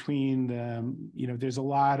between the, there's a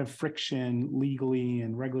lot of friction legally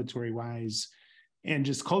and regulatory wise, and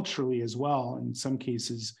just culturally as well, in some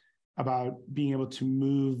cases, about being able to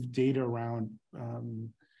move data around.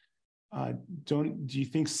 Do you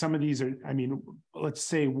think some of these are, let's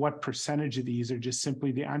say what percentage of these are just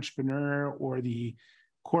simply the entrepreneur or the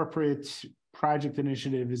corporate project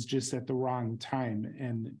initiative is just at the wrong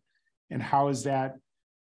time? And how is that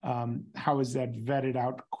vetted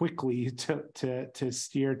out quickly to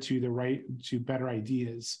steer to better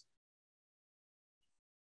ideas?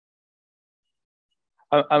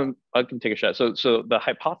 I can take a shot. So the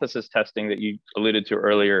hypothesis testing that you alluded to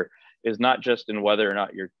earlier is not just in whether or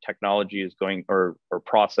not your technology is going, or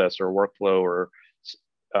process or workflow or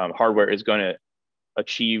hardware is going to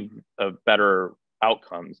achieve a better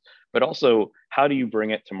outcomes, but also how do you bring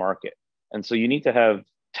it to market? And so you need to have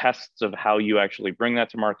tests of how you actually bring that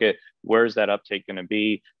to market. Where's that uptake going to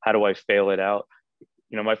be? How do I fail it out?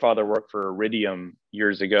 My father worked for Iridium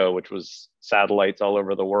years ago, which was satellites all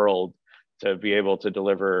over the world to be able to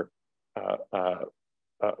deliver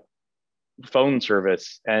phone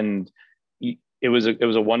service, and it was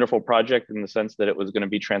a wonderful project in the sense that it was going to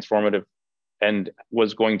be transformative and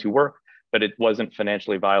was going to work, but it wasn't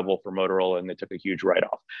financially viable for Motorola, and they took a huge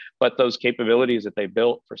write-off. But those capabilities that they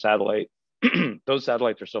built for satellite, those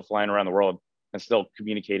satellites are still flying around the world and still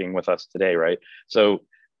communicating with us today, right? So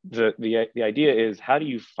the idea is, how do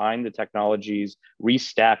you find the technologies,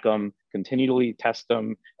 restack them, continually test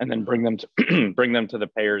them, and then bring them to the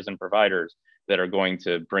payers and providers that are going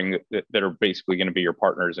to that are basically going to be your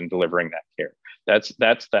partners in delivering that care.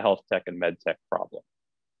 That's the health tech and med tech problem.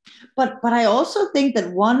 But I also think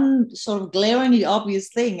that one sort of glaringly obvious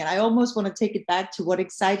thing, and I almost want to take it back to what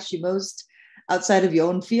excites you most outside of your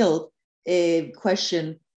own field,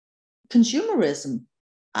 question, consumerism.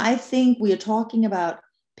 I think we are talking about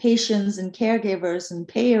patients and caregivers and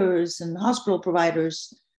payers and hospital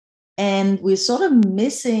providers, and we're sort of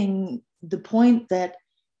missing the point that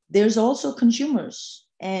there's also consumers,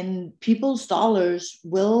 and people's dollars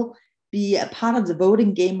will be a part of the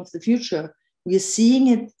voting game of the future. We're seeing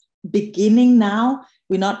it beginning now.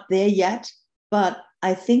 We're not there yet, but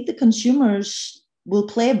I think the consumers will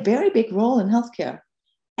play a very big role in healthcare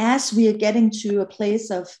as we are getting to a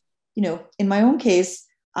place of, in my own case,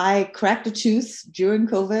 I cracked a tooth during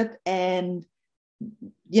COVID, and,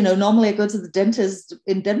 normally I go to the dentist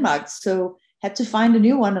in Denmark, so had to find a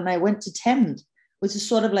new one, and I went to Tend, which is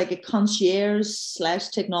sort of like a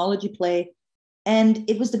concierge/technology play. And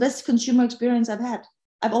it was the best consumer experience I've had.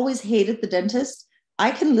 I've always hated the dentist.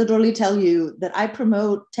 I can literally tell you that I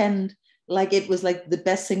promote Tend like it was like the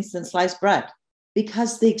best thing since sliced bread,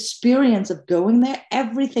 because the experience of going there,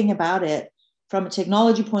 everything about it, from a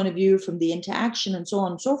technology point of view, from the interaction and so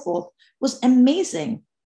on and so forth, was amazing.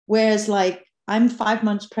 Whereas I'm 5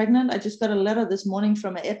 months pregnant. I just got a letter this morning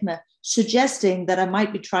from Aetna suggesting that I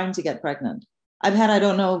might be trying to get pregnant. I've had,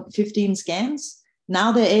 15 scans.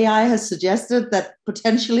 Now the AI has suggested that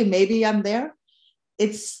potentially maybe I'm there.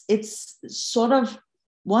 It's sort of,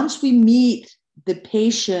 once we meet the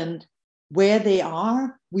patient where they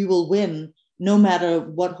are, we will win, no matter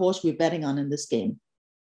what horse we're betting on in this game.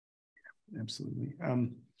 Absolutely.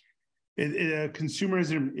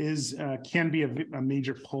 Consumerism can be a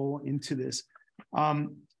major pull into this.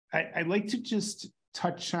 I'd like to just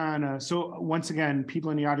touch on, so once again,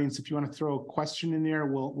 people in the audience, if you want to throw a question in there,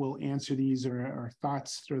 we'll answer these, or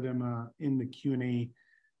thoughts, throw them in the Q&A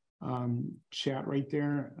chat right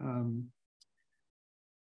there.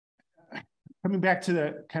 Coming back to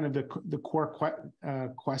the kind of the core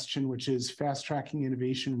question, which is fast tracking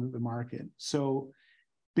innovation with the market. So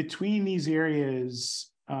between these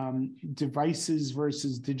areas, devices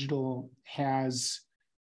versus digital has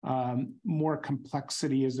more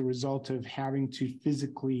complexity as a result of having to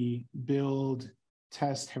physically build,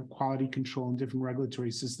 test, have quality control in different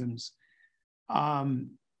regulatory systems.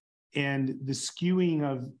 And the skewing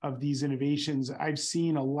of these innovations, I've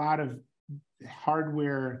seen a lot of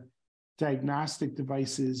hardware diagnostic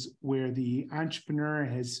devices where the entrepreneur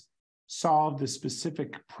has solved a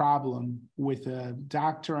specific problem with a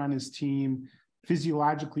doctor on his team,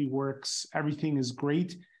 physiologically works, everything is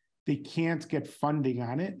great. They can't get funding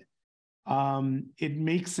on it. It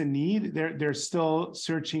makes a need. They're still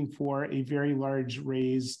searching for a very large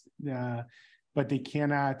raise, but they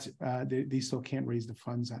cannot. They still can't raise the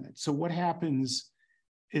funds on it. So what happens?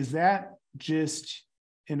 Is that just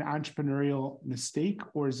an entrepreneurial mistake,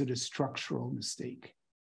 or is it a structural mistake?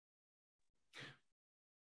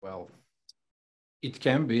 Well, it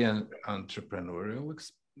can be an entrepreneurial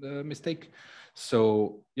mistake.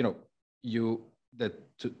 So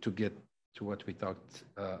to get to what we talked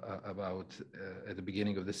about at the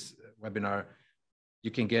beginning of this webinar.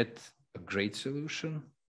 You can get a great solution,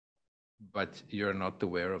 but you're not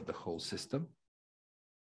aware of the whole system,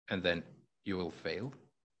 and then you will fail.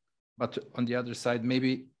 But on the other side,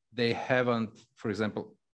 maybe they haven't, for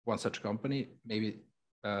example, one such company, maybe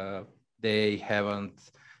they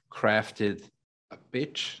haven't crafted a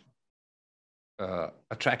pitch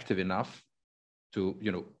attractive enough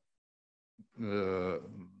to,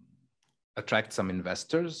 attract some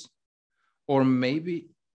investors, or maybe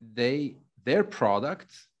their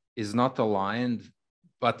product is not aligned,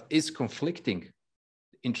 but is conflicting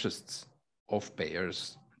interests of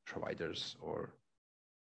payers, providers, or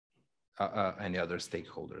any other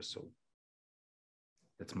stakeholders. So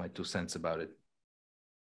that's my 2 cents about it.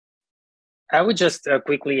 I would just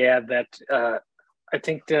quickly add that I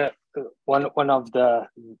think one of the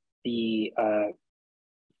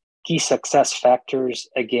key success factors,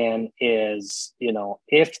 again, is,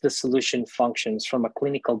 if the solution functions from a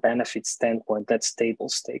clinical benefit standpoint, that's table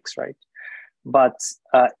stakes, right? But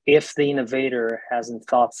if the innovator hasn't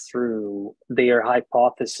thought through their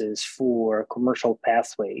hypothesis for commercial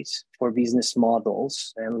pathways, for business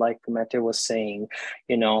models, and like Mette was saying,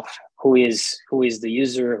 who is the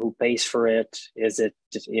user, who pays for it? Is it,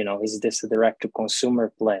 is this a direct to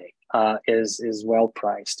consumer play? Is well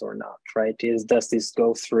priced or not, right? Does this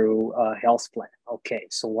go through a health plan? Okay,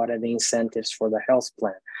 so what are the incentives for the health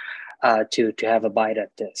plan to have a bite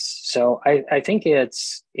at this? So I think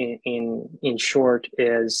it's in short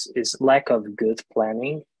is lack of good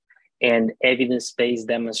planning and evidence-based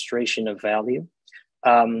demonstration of value,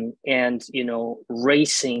 and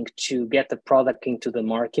racing to get the product into the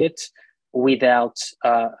market without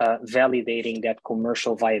validating that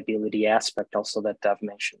commercial viability aspect also that I've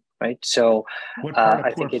mentioned, right? So what part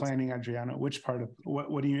of poor planning, Adriano? Which part of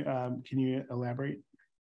what do you can you elaborate?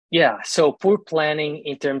 Yeah, so poor planning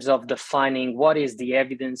in terms of defining what is the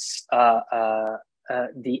evidence that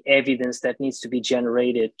needs to be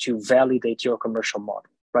generated to validate your commercial model,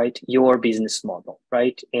 right? Your business model,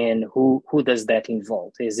 right? And who does that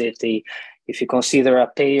involve? Is it if you consider a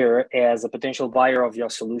payer as a potential buyer of your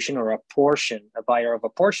solution, or a buyer of a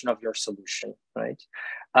portion of your solution, right?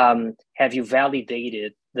 Have you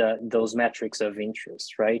validated those metrics of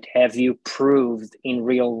interest, right? Have you proved in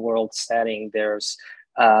real world setting there's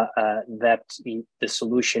that the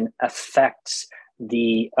solution affects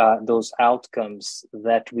those outcomes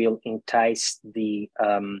that will entice the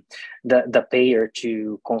payer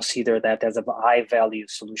to consider that as a high value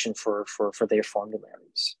solution for their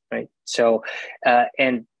formularies, right? So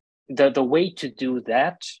and the way to do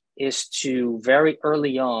that is to very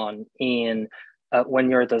early on in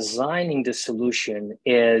when you're designing the solution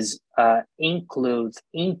is include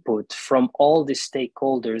input from all the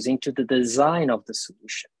stakeholders into the design of the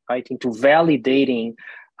solution, right? Into validating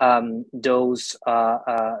those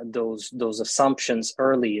assumptions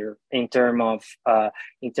earlier in terms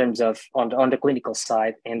of on the clinical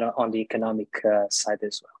side and on the economic side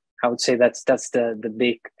as well. I would say that's the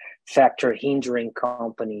big factor hindering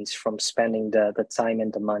companies from spending the time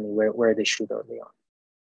and the money where they should early on.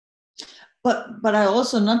 But I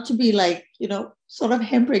also, not to be like, sort of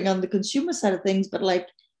hampering on the consumer side of things, but like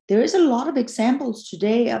there is a lot of examples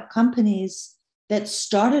today of companies that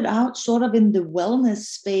started out sort of in the wellness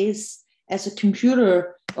space as a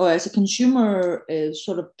computer or as a consumer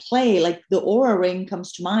sort of play, like the Oura Ring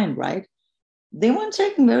comes to mind, right? They weren't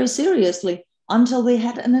taken very seriously until they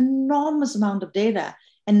had an enormous amount of data.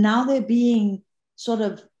 And now they're being sort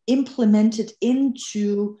of implemented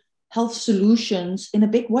into health solutions in a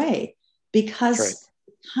big way, because right.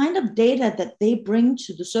 the kind of data that they bring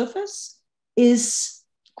to the surface is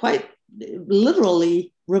quite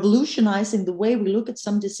literally revolutionizing the way we look at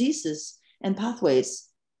some diseases and pathways.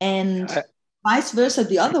 And vice versa,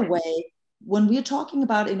 the other way, when we're talking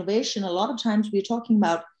about innovation, a lot of times we're talking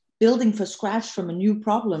about building from scratch from a new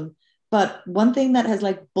problem. But one thing that has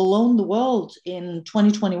like blown the world in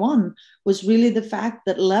 2021 was really the fact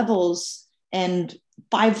that Levels and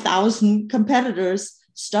 5,000 competitors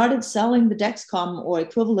started selling the Dexcom or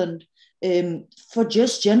equivalent for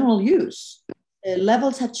just general use.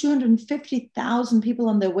 Levels had 250,000 people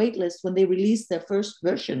on their wait list when they released their first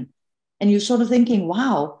version. And you're sort of thinking,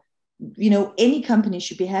 wow, any company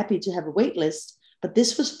should be happy to have a wait list. But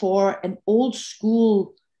this was for an old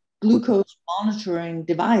school glucose monitoring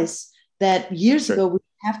device that years ago we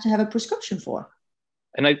have to have a prescription for.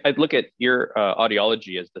 And I'd look at your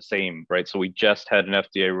audiology as the same, right? So we just had an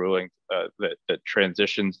FDA ruling that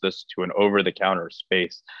transitions this to an over-the-counter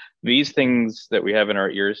space. These things that we have in our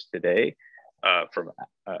ears today, from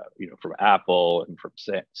Apple and from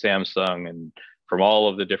Samsung and from all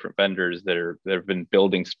of the different vendors that have been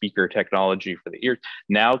building speaker technology for the ears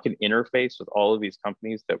now can interface with all of these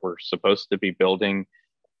companies that were supposed to be building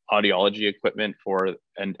audiology equipment for,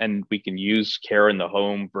 and we can use care in the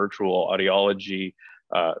home virtual audiology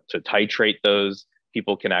to titrate those.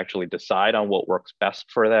 People can actually decide on what works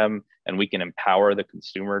best for them, and we can empower the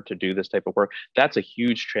consumer to do this type of work. That's a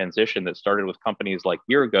huge transition that started with companies like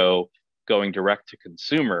Eargo going direct to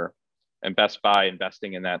consumer and Best Buy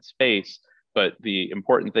investing in that space. But the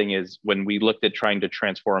important thing is when we looked at trying to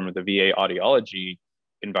transform the VA audiology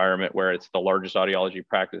environment, where it's the largest audiology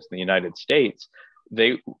practice in the United States,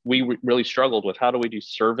 we really struggled with how do we do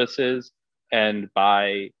services and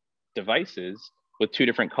buy devices with two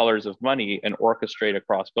different colors of money and orchestrate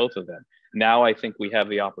across both of them. Now I think we have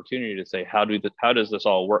the opportunity to say, how does this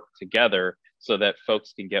all work together so that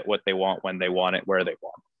folks can get what they want, when they want it, where they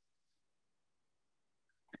want it.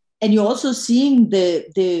 And you're also seeing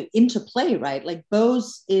the interplay, right? Like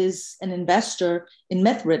Bose is an investor in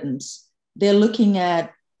MedRhythms. They're looking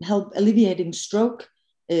at help alleviating stroke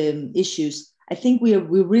issues. I think we're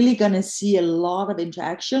really going to see a lot of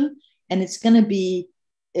interaction, and it's going to be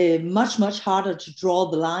much, much harder to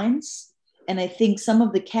draw the lines. And I think some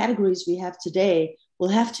of the categories we have today will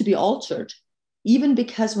have to be altered, even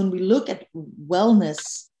because when we look at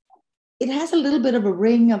wellness, it has a little bit of a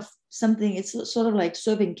ring of something. It's sort of like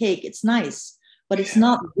serving cake. It's nice, but it's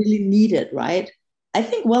not really needed, right? I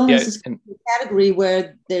think wellness is a category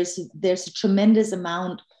where there's a tremendous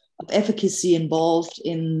amount of efficacy involved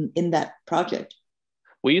in that project.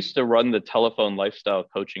 We used to run the telephone lifestyle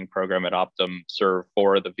coaching program at Optum Serve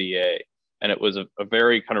for the VA. And it was a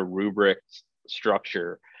very kind of rubric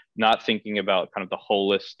structure, not thinking about kind of the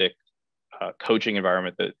holistic coaching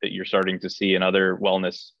environment that you're starting to see in other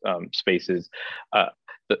wellness spaces.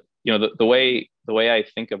 The way I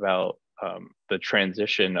think about the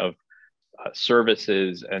transition of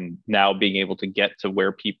services and now being able to get to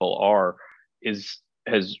where people are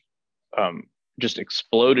has just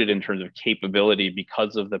exploded in terms of capability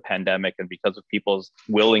because of the pandemic and because of people's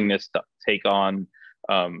willingness to take on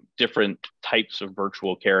different types of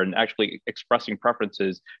virtual care and actually expressing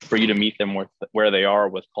preferences for you to meet them where they are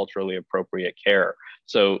with culturally appropriate care.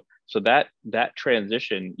 So that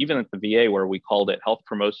transition, even at the VA where we called it Health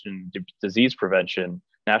Promotion Disease Prevention,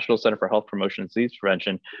 National Center for Health Promotion and Disease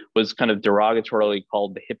Prevention, was kind of derogatorily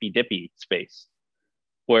called the hippy dippy space,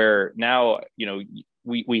 where now,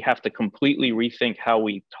 we have to completely rethink how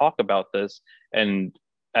we talk about this, and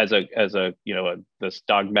as this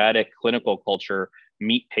dogmatic clinical culture,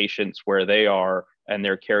 meet patients where they are and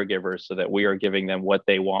their caregivers so that we are giving them what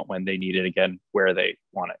they want when they need it, again, where they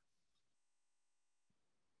want it.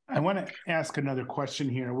 I want to ask another question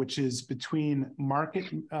here, which is between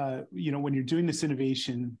market, when you're doing this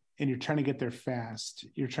innovation and you're trying to get there fast,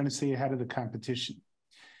 you're trying to stay ahead of the competition.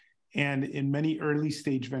 And in many early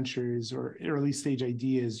stage ventures or early stage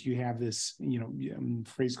ideas, you have this,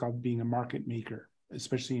 phrase called being a market maker,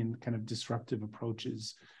 especially in kind of disruptive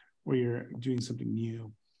approaches where you're doing something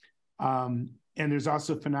new. And there's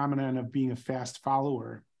also a phenomenon of being a fast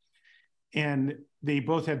follower. And they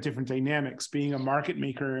both have different dynamics. Being a market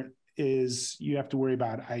maker is you have to worry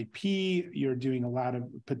about IP. You're doing a lot of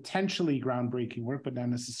potentially groundbreaking work, but not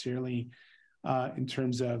necessarily in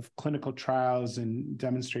terms of clinical trials and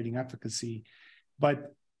demonstrating efficacy.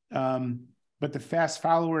 But the fast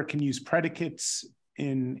follower can use predicates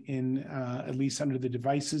in at least under the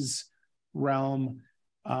devices realm.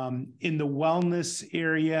 In the wellness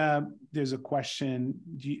area, there's a question,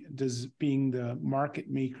 does being the market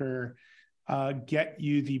maker get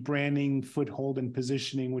you the branding, foothold, and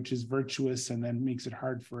positioning, which is virtuous and then makes it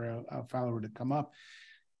hard for a follower to come up?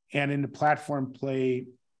 And in the platform play,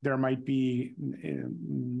 there might be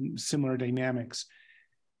similar dynamics.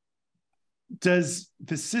 Does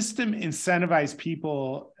the system incentivize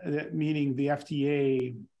people, meaning the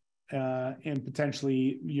FDA and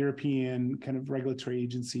potentially European kind of regulatory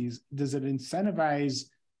agencies, does it incentivize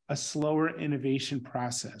a slower innovation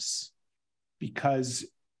process because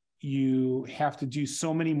you have to do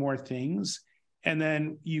so many more things and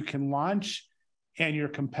then you can launch and your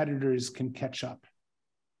competitors can catch up?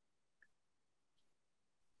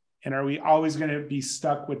 And are we always going to be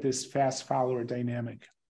stuck with this fast follower dynamic?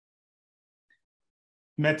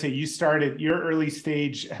 Mette, you started your early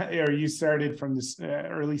stage, or you started from this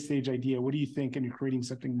early stage idea. What do you think? And you're creating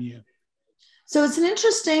something new. So it's an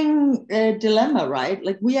interesting dilemma, right?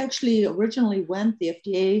 Like we actually originally went the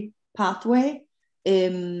FDA pathway,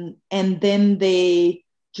 and then they,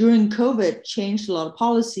 during COVID, changed a lot of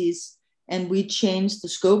policies, and we changed the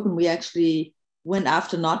scope, and we actually went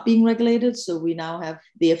after not being regulated. So we now have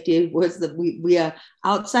the FDA words that we are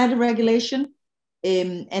outside of regulation.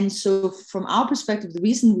 And so from our perspective, the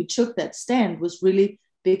reason we took that stand was really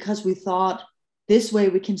because we thought this way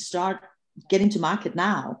we can start getting to market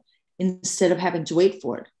now instead of having to wait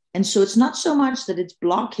for it. And so it's not so much that it's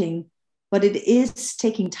blocking, but it is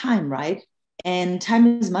taking time, right? And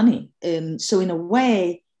time is money. So in a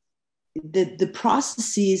way, the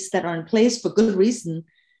processes that are in place for good reason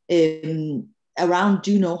around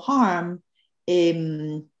do no harm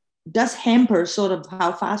does hamper sort of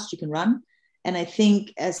how fast you can run. And I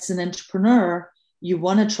think as an entrepreneur, you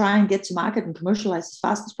want to try and get to market and commercialize as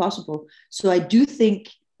fast as possible. So I do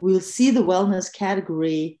think we'll see the wellness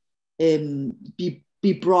category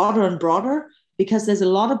be broader and broader, because there's a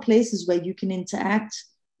lot of places where you can interact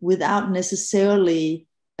without necessarily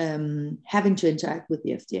having to interact with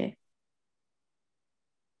the FDA.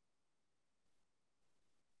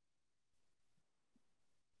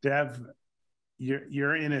 Dev,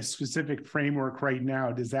 you're in a specific framework right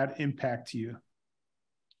now. Does that impact you?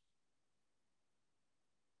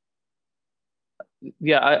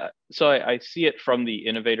 Yeah, I see it from the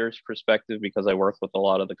innovator's perspective, because I work with a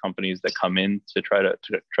lot of the companies that come in to try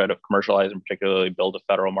to commercialize and particularly build a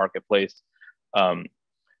federal marketplace.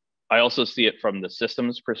 I also see it from the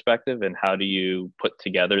systems perspective, and how do you put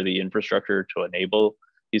together the infrastructure to enable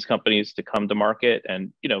these companies to come to market.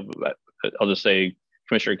 And I'll just say,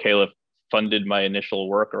 Commissioner Califf funded my initial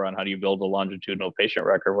work around how do you build a longitudinal patient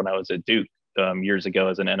record when I was at Duke years ago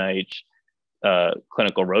as an NIH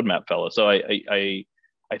clinical roadmap fellow. So I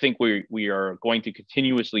think we are going to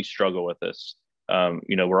continuously struggle with this.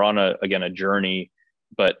 We're on a journey,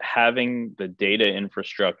 but having the data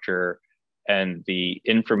infrastructure and the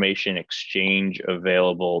information exchange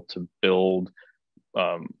available to build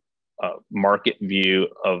a market view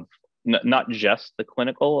of not just the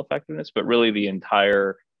clinical effectiveness, but really the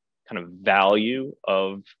entire kind of value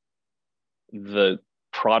of the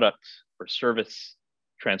product or service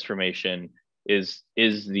transformation is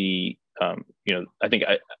the I think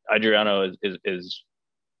Adriano is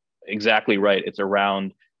exactly right. It's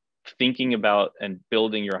around thinking about and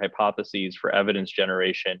building your hypotheses for evidence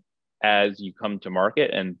generation as you come to market,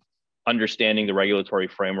 and understanding the regulatory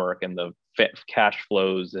framework and the cash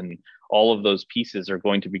flows and all of those pieces are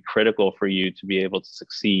going to be critical for you to be able to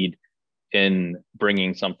succeed in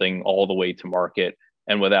bringing something all the way to market,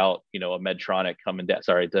 and without a Medtronic coming down,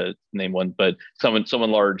 sorry to name one, but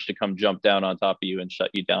someone large to come jump down on top of you and shut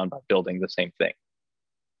you down by building the same thing.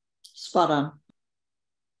 Spot on.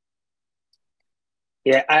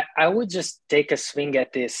 Yeah, I would just take a swing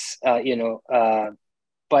at this,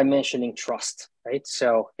 by mentioning trust, right?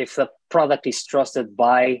 So if the product is trusted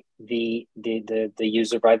by the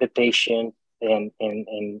user, by the patient, and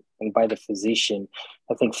by the physician,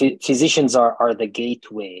 I think physicians are the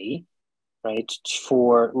gateway, right,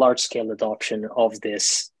 for large scale adoption of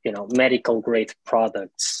this, medical grade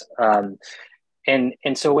products. And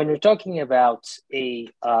so when we're talking about a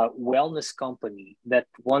wellness company that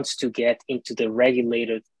wants to get into the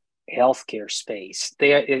regulated healthcare space,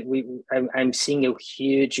 I'm seeing a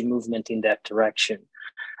huge movement in that direction,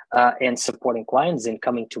 and supporting clients in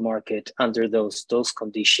coming to market under those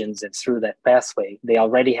conditions and through that pathway. They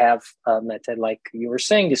already have Mette, like you were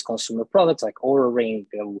saying, these consumer products like Oura Ring,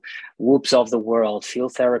 Whoops of the world,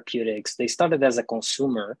 Field Therapeutics. They started as a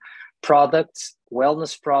consumer product,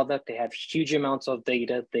 wellness product. They have huge amounts of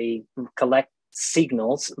data. They collect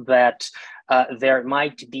signals that there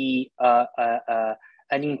might be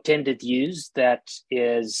an intended use that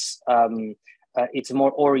is it's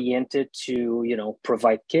more oriented to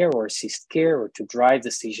provide care or assist care or to drive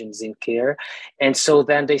decisions in care. And so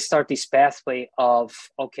then they start this pathway of,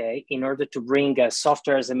 okay, in order to bring a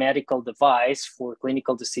software as a medical device for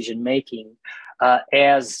clinical decision making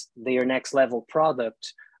as their next level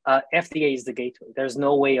product, FDA is the gateway. There's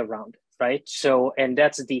no way around it, right? So, and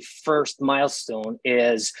that's the first milestone,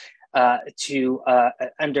 is to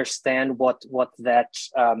understand what that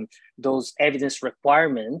those evidence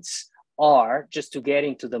requirements are just to get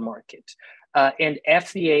into the market. And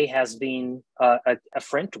FDA has been a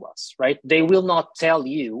friend to us, right? They will not tell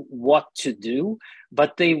you what to do,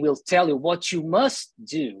 but they will tell you what you must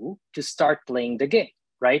do to start playing the game,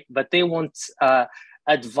 right? But they won't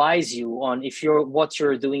advise you on what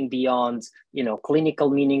you're doing beyond,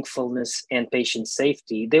 clinical meaningfulness and patient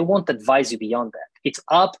safety. They won't advise you beyond that. It's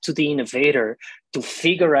up to the innovator to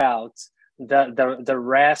figure out the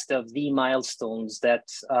rest of the milestones that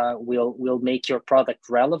will make your product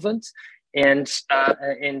relevant, and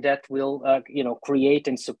that will create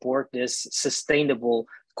and support this sustainable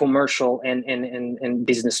commercial and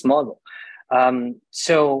business model.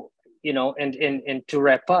 So and to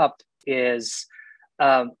wrap up is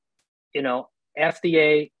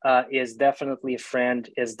FDA is definitely a friend.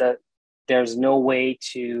 Is that there's no way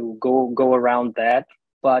to go around that,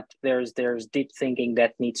 but there's deep thinking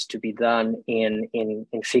that needs to be done in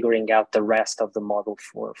figuring out the rest of the model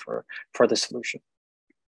for the solution.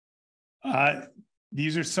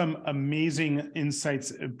 These are some amazing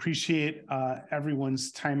insights. Appreciate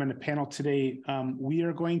everyone's time on the panel today. We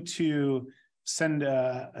are going to send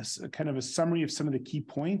a kind of a summary of some of the key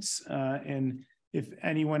points. And if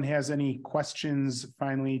anyone has any questions,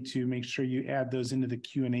 finally, to make sure you add those into the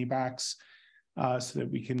Q&A box so that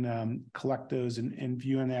we can collect those and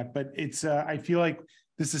view on that. But it's I feel like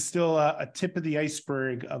this is still a tip of the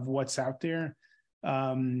iceberg of what's out there.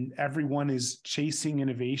 Everyone is chasing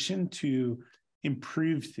innovation to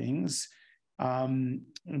improve things,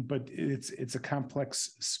 but it's a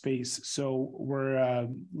complex space. So we're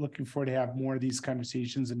looking forward to have more of these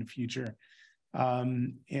conversations in the future.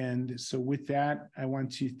 And so with that, I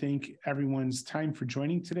want to thank everyone's time for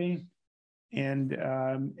joining today. And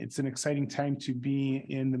it's an exciting time to be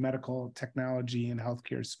in the medical technology and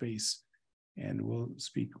healthcare space. And we'll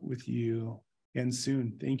speak with you again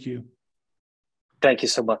soon. Thank you. Thank you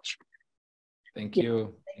so much. Thank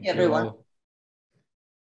you. Thank you, everyone.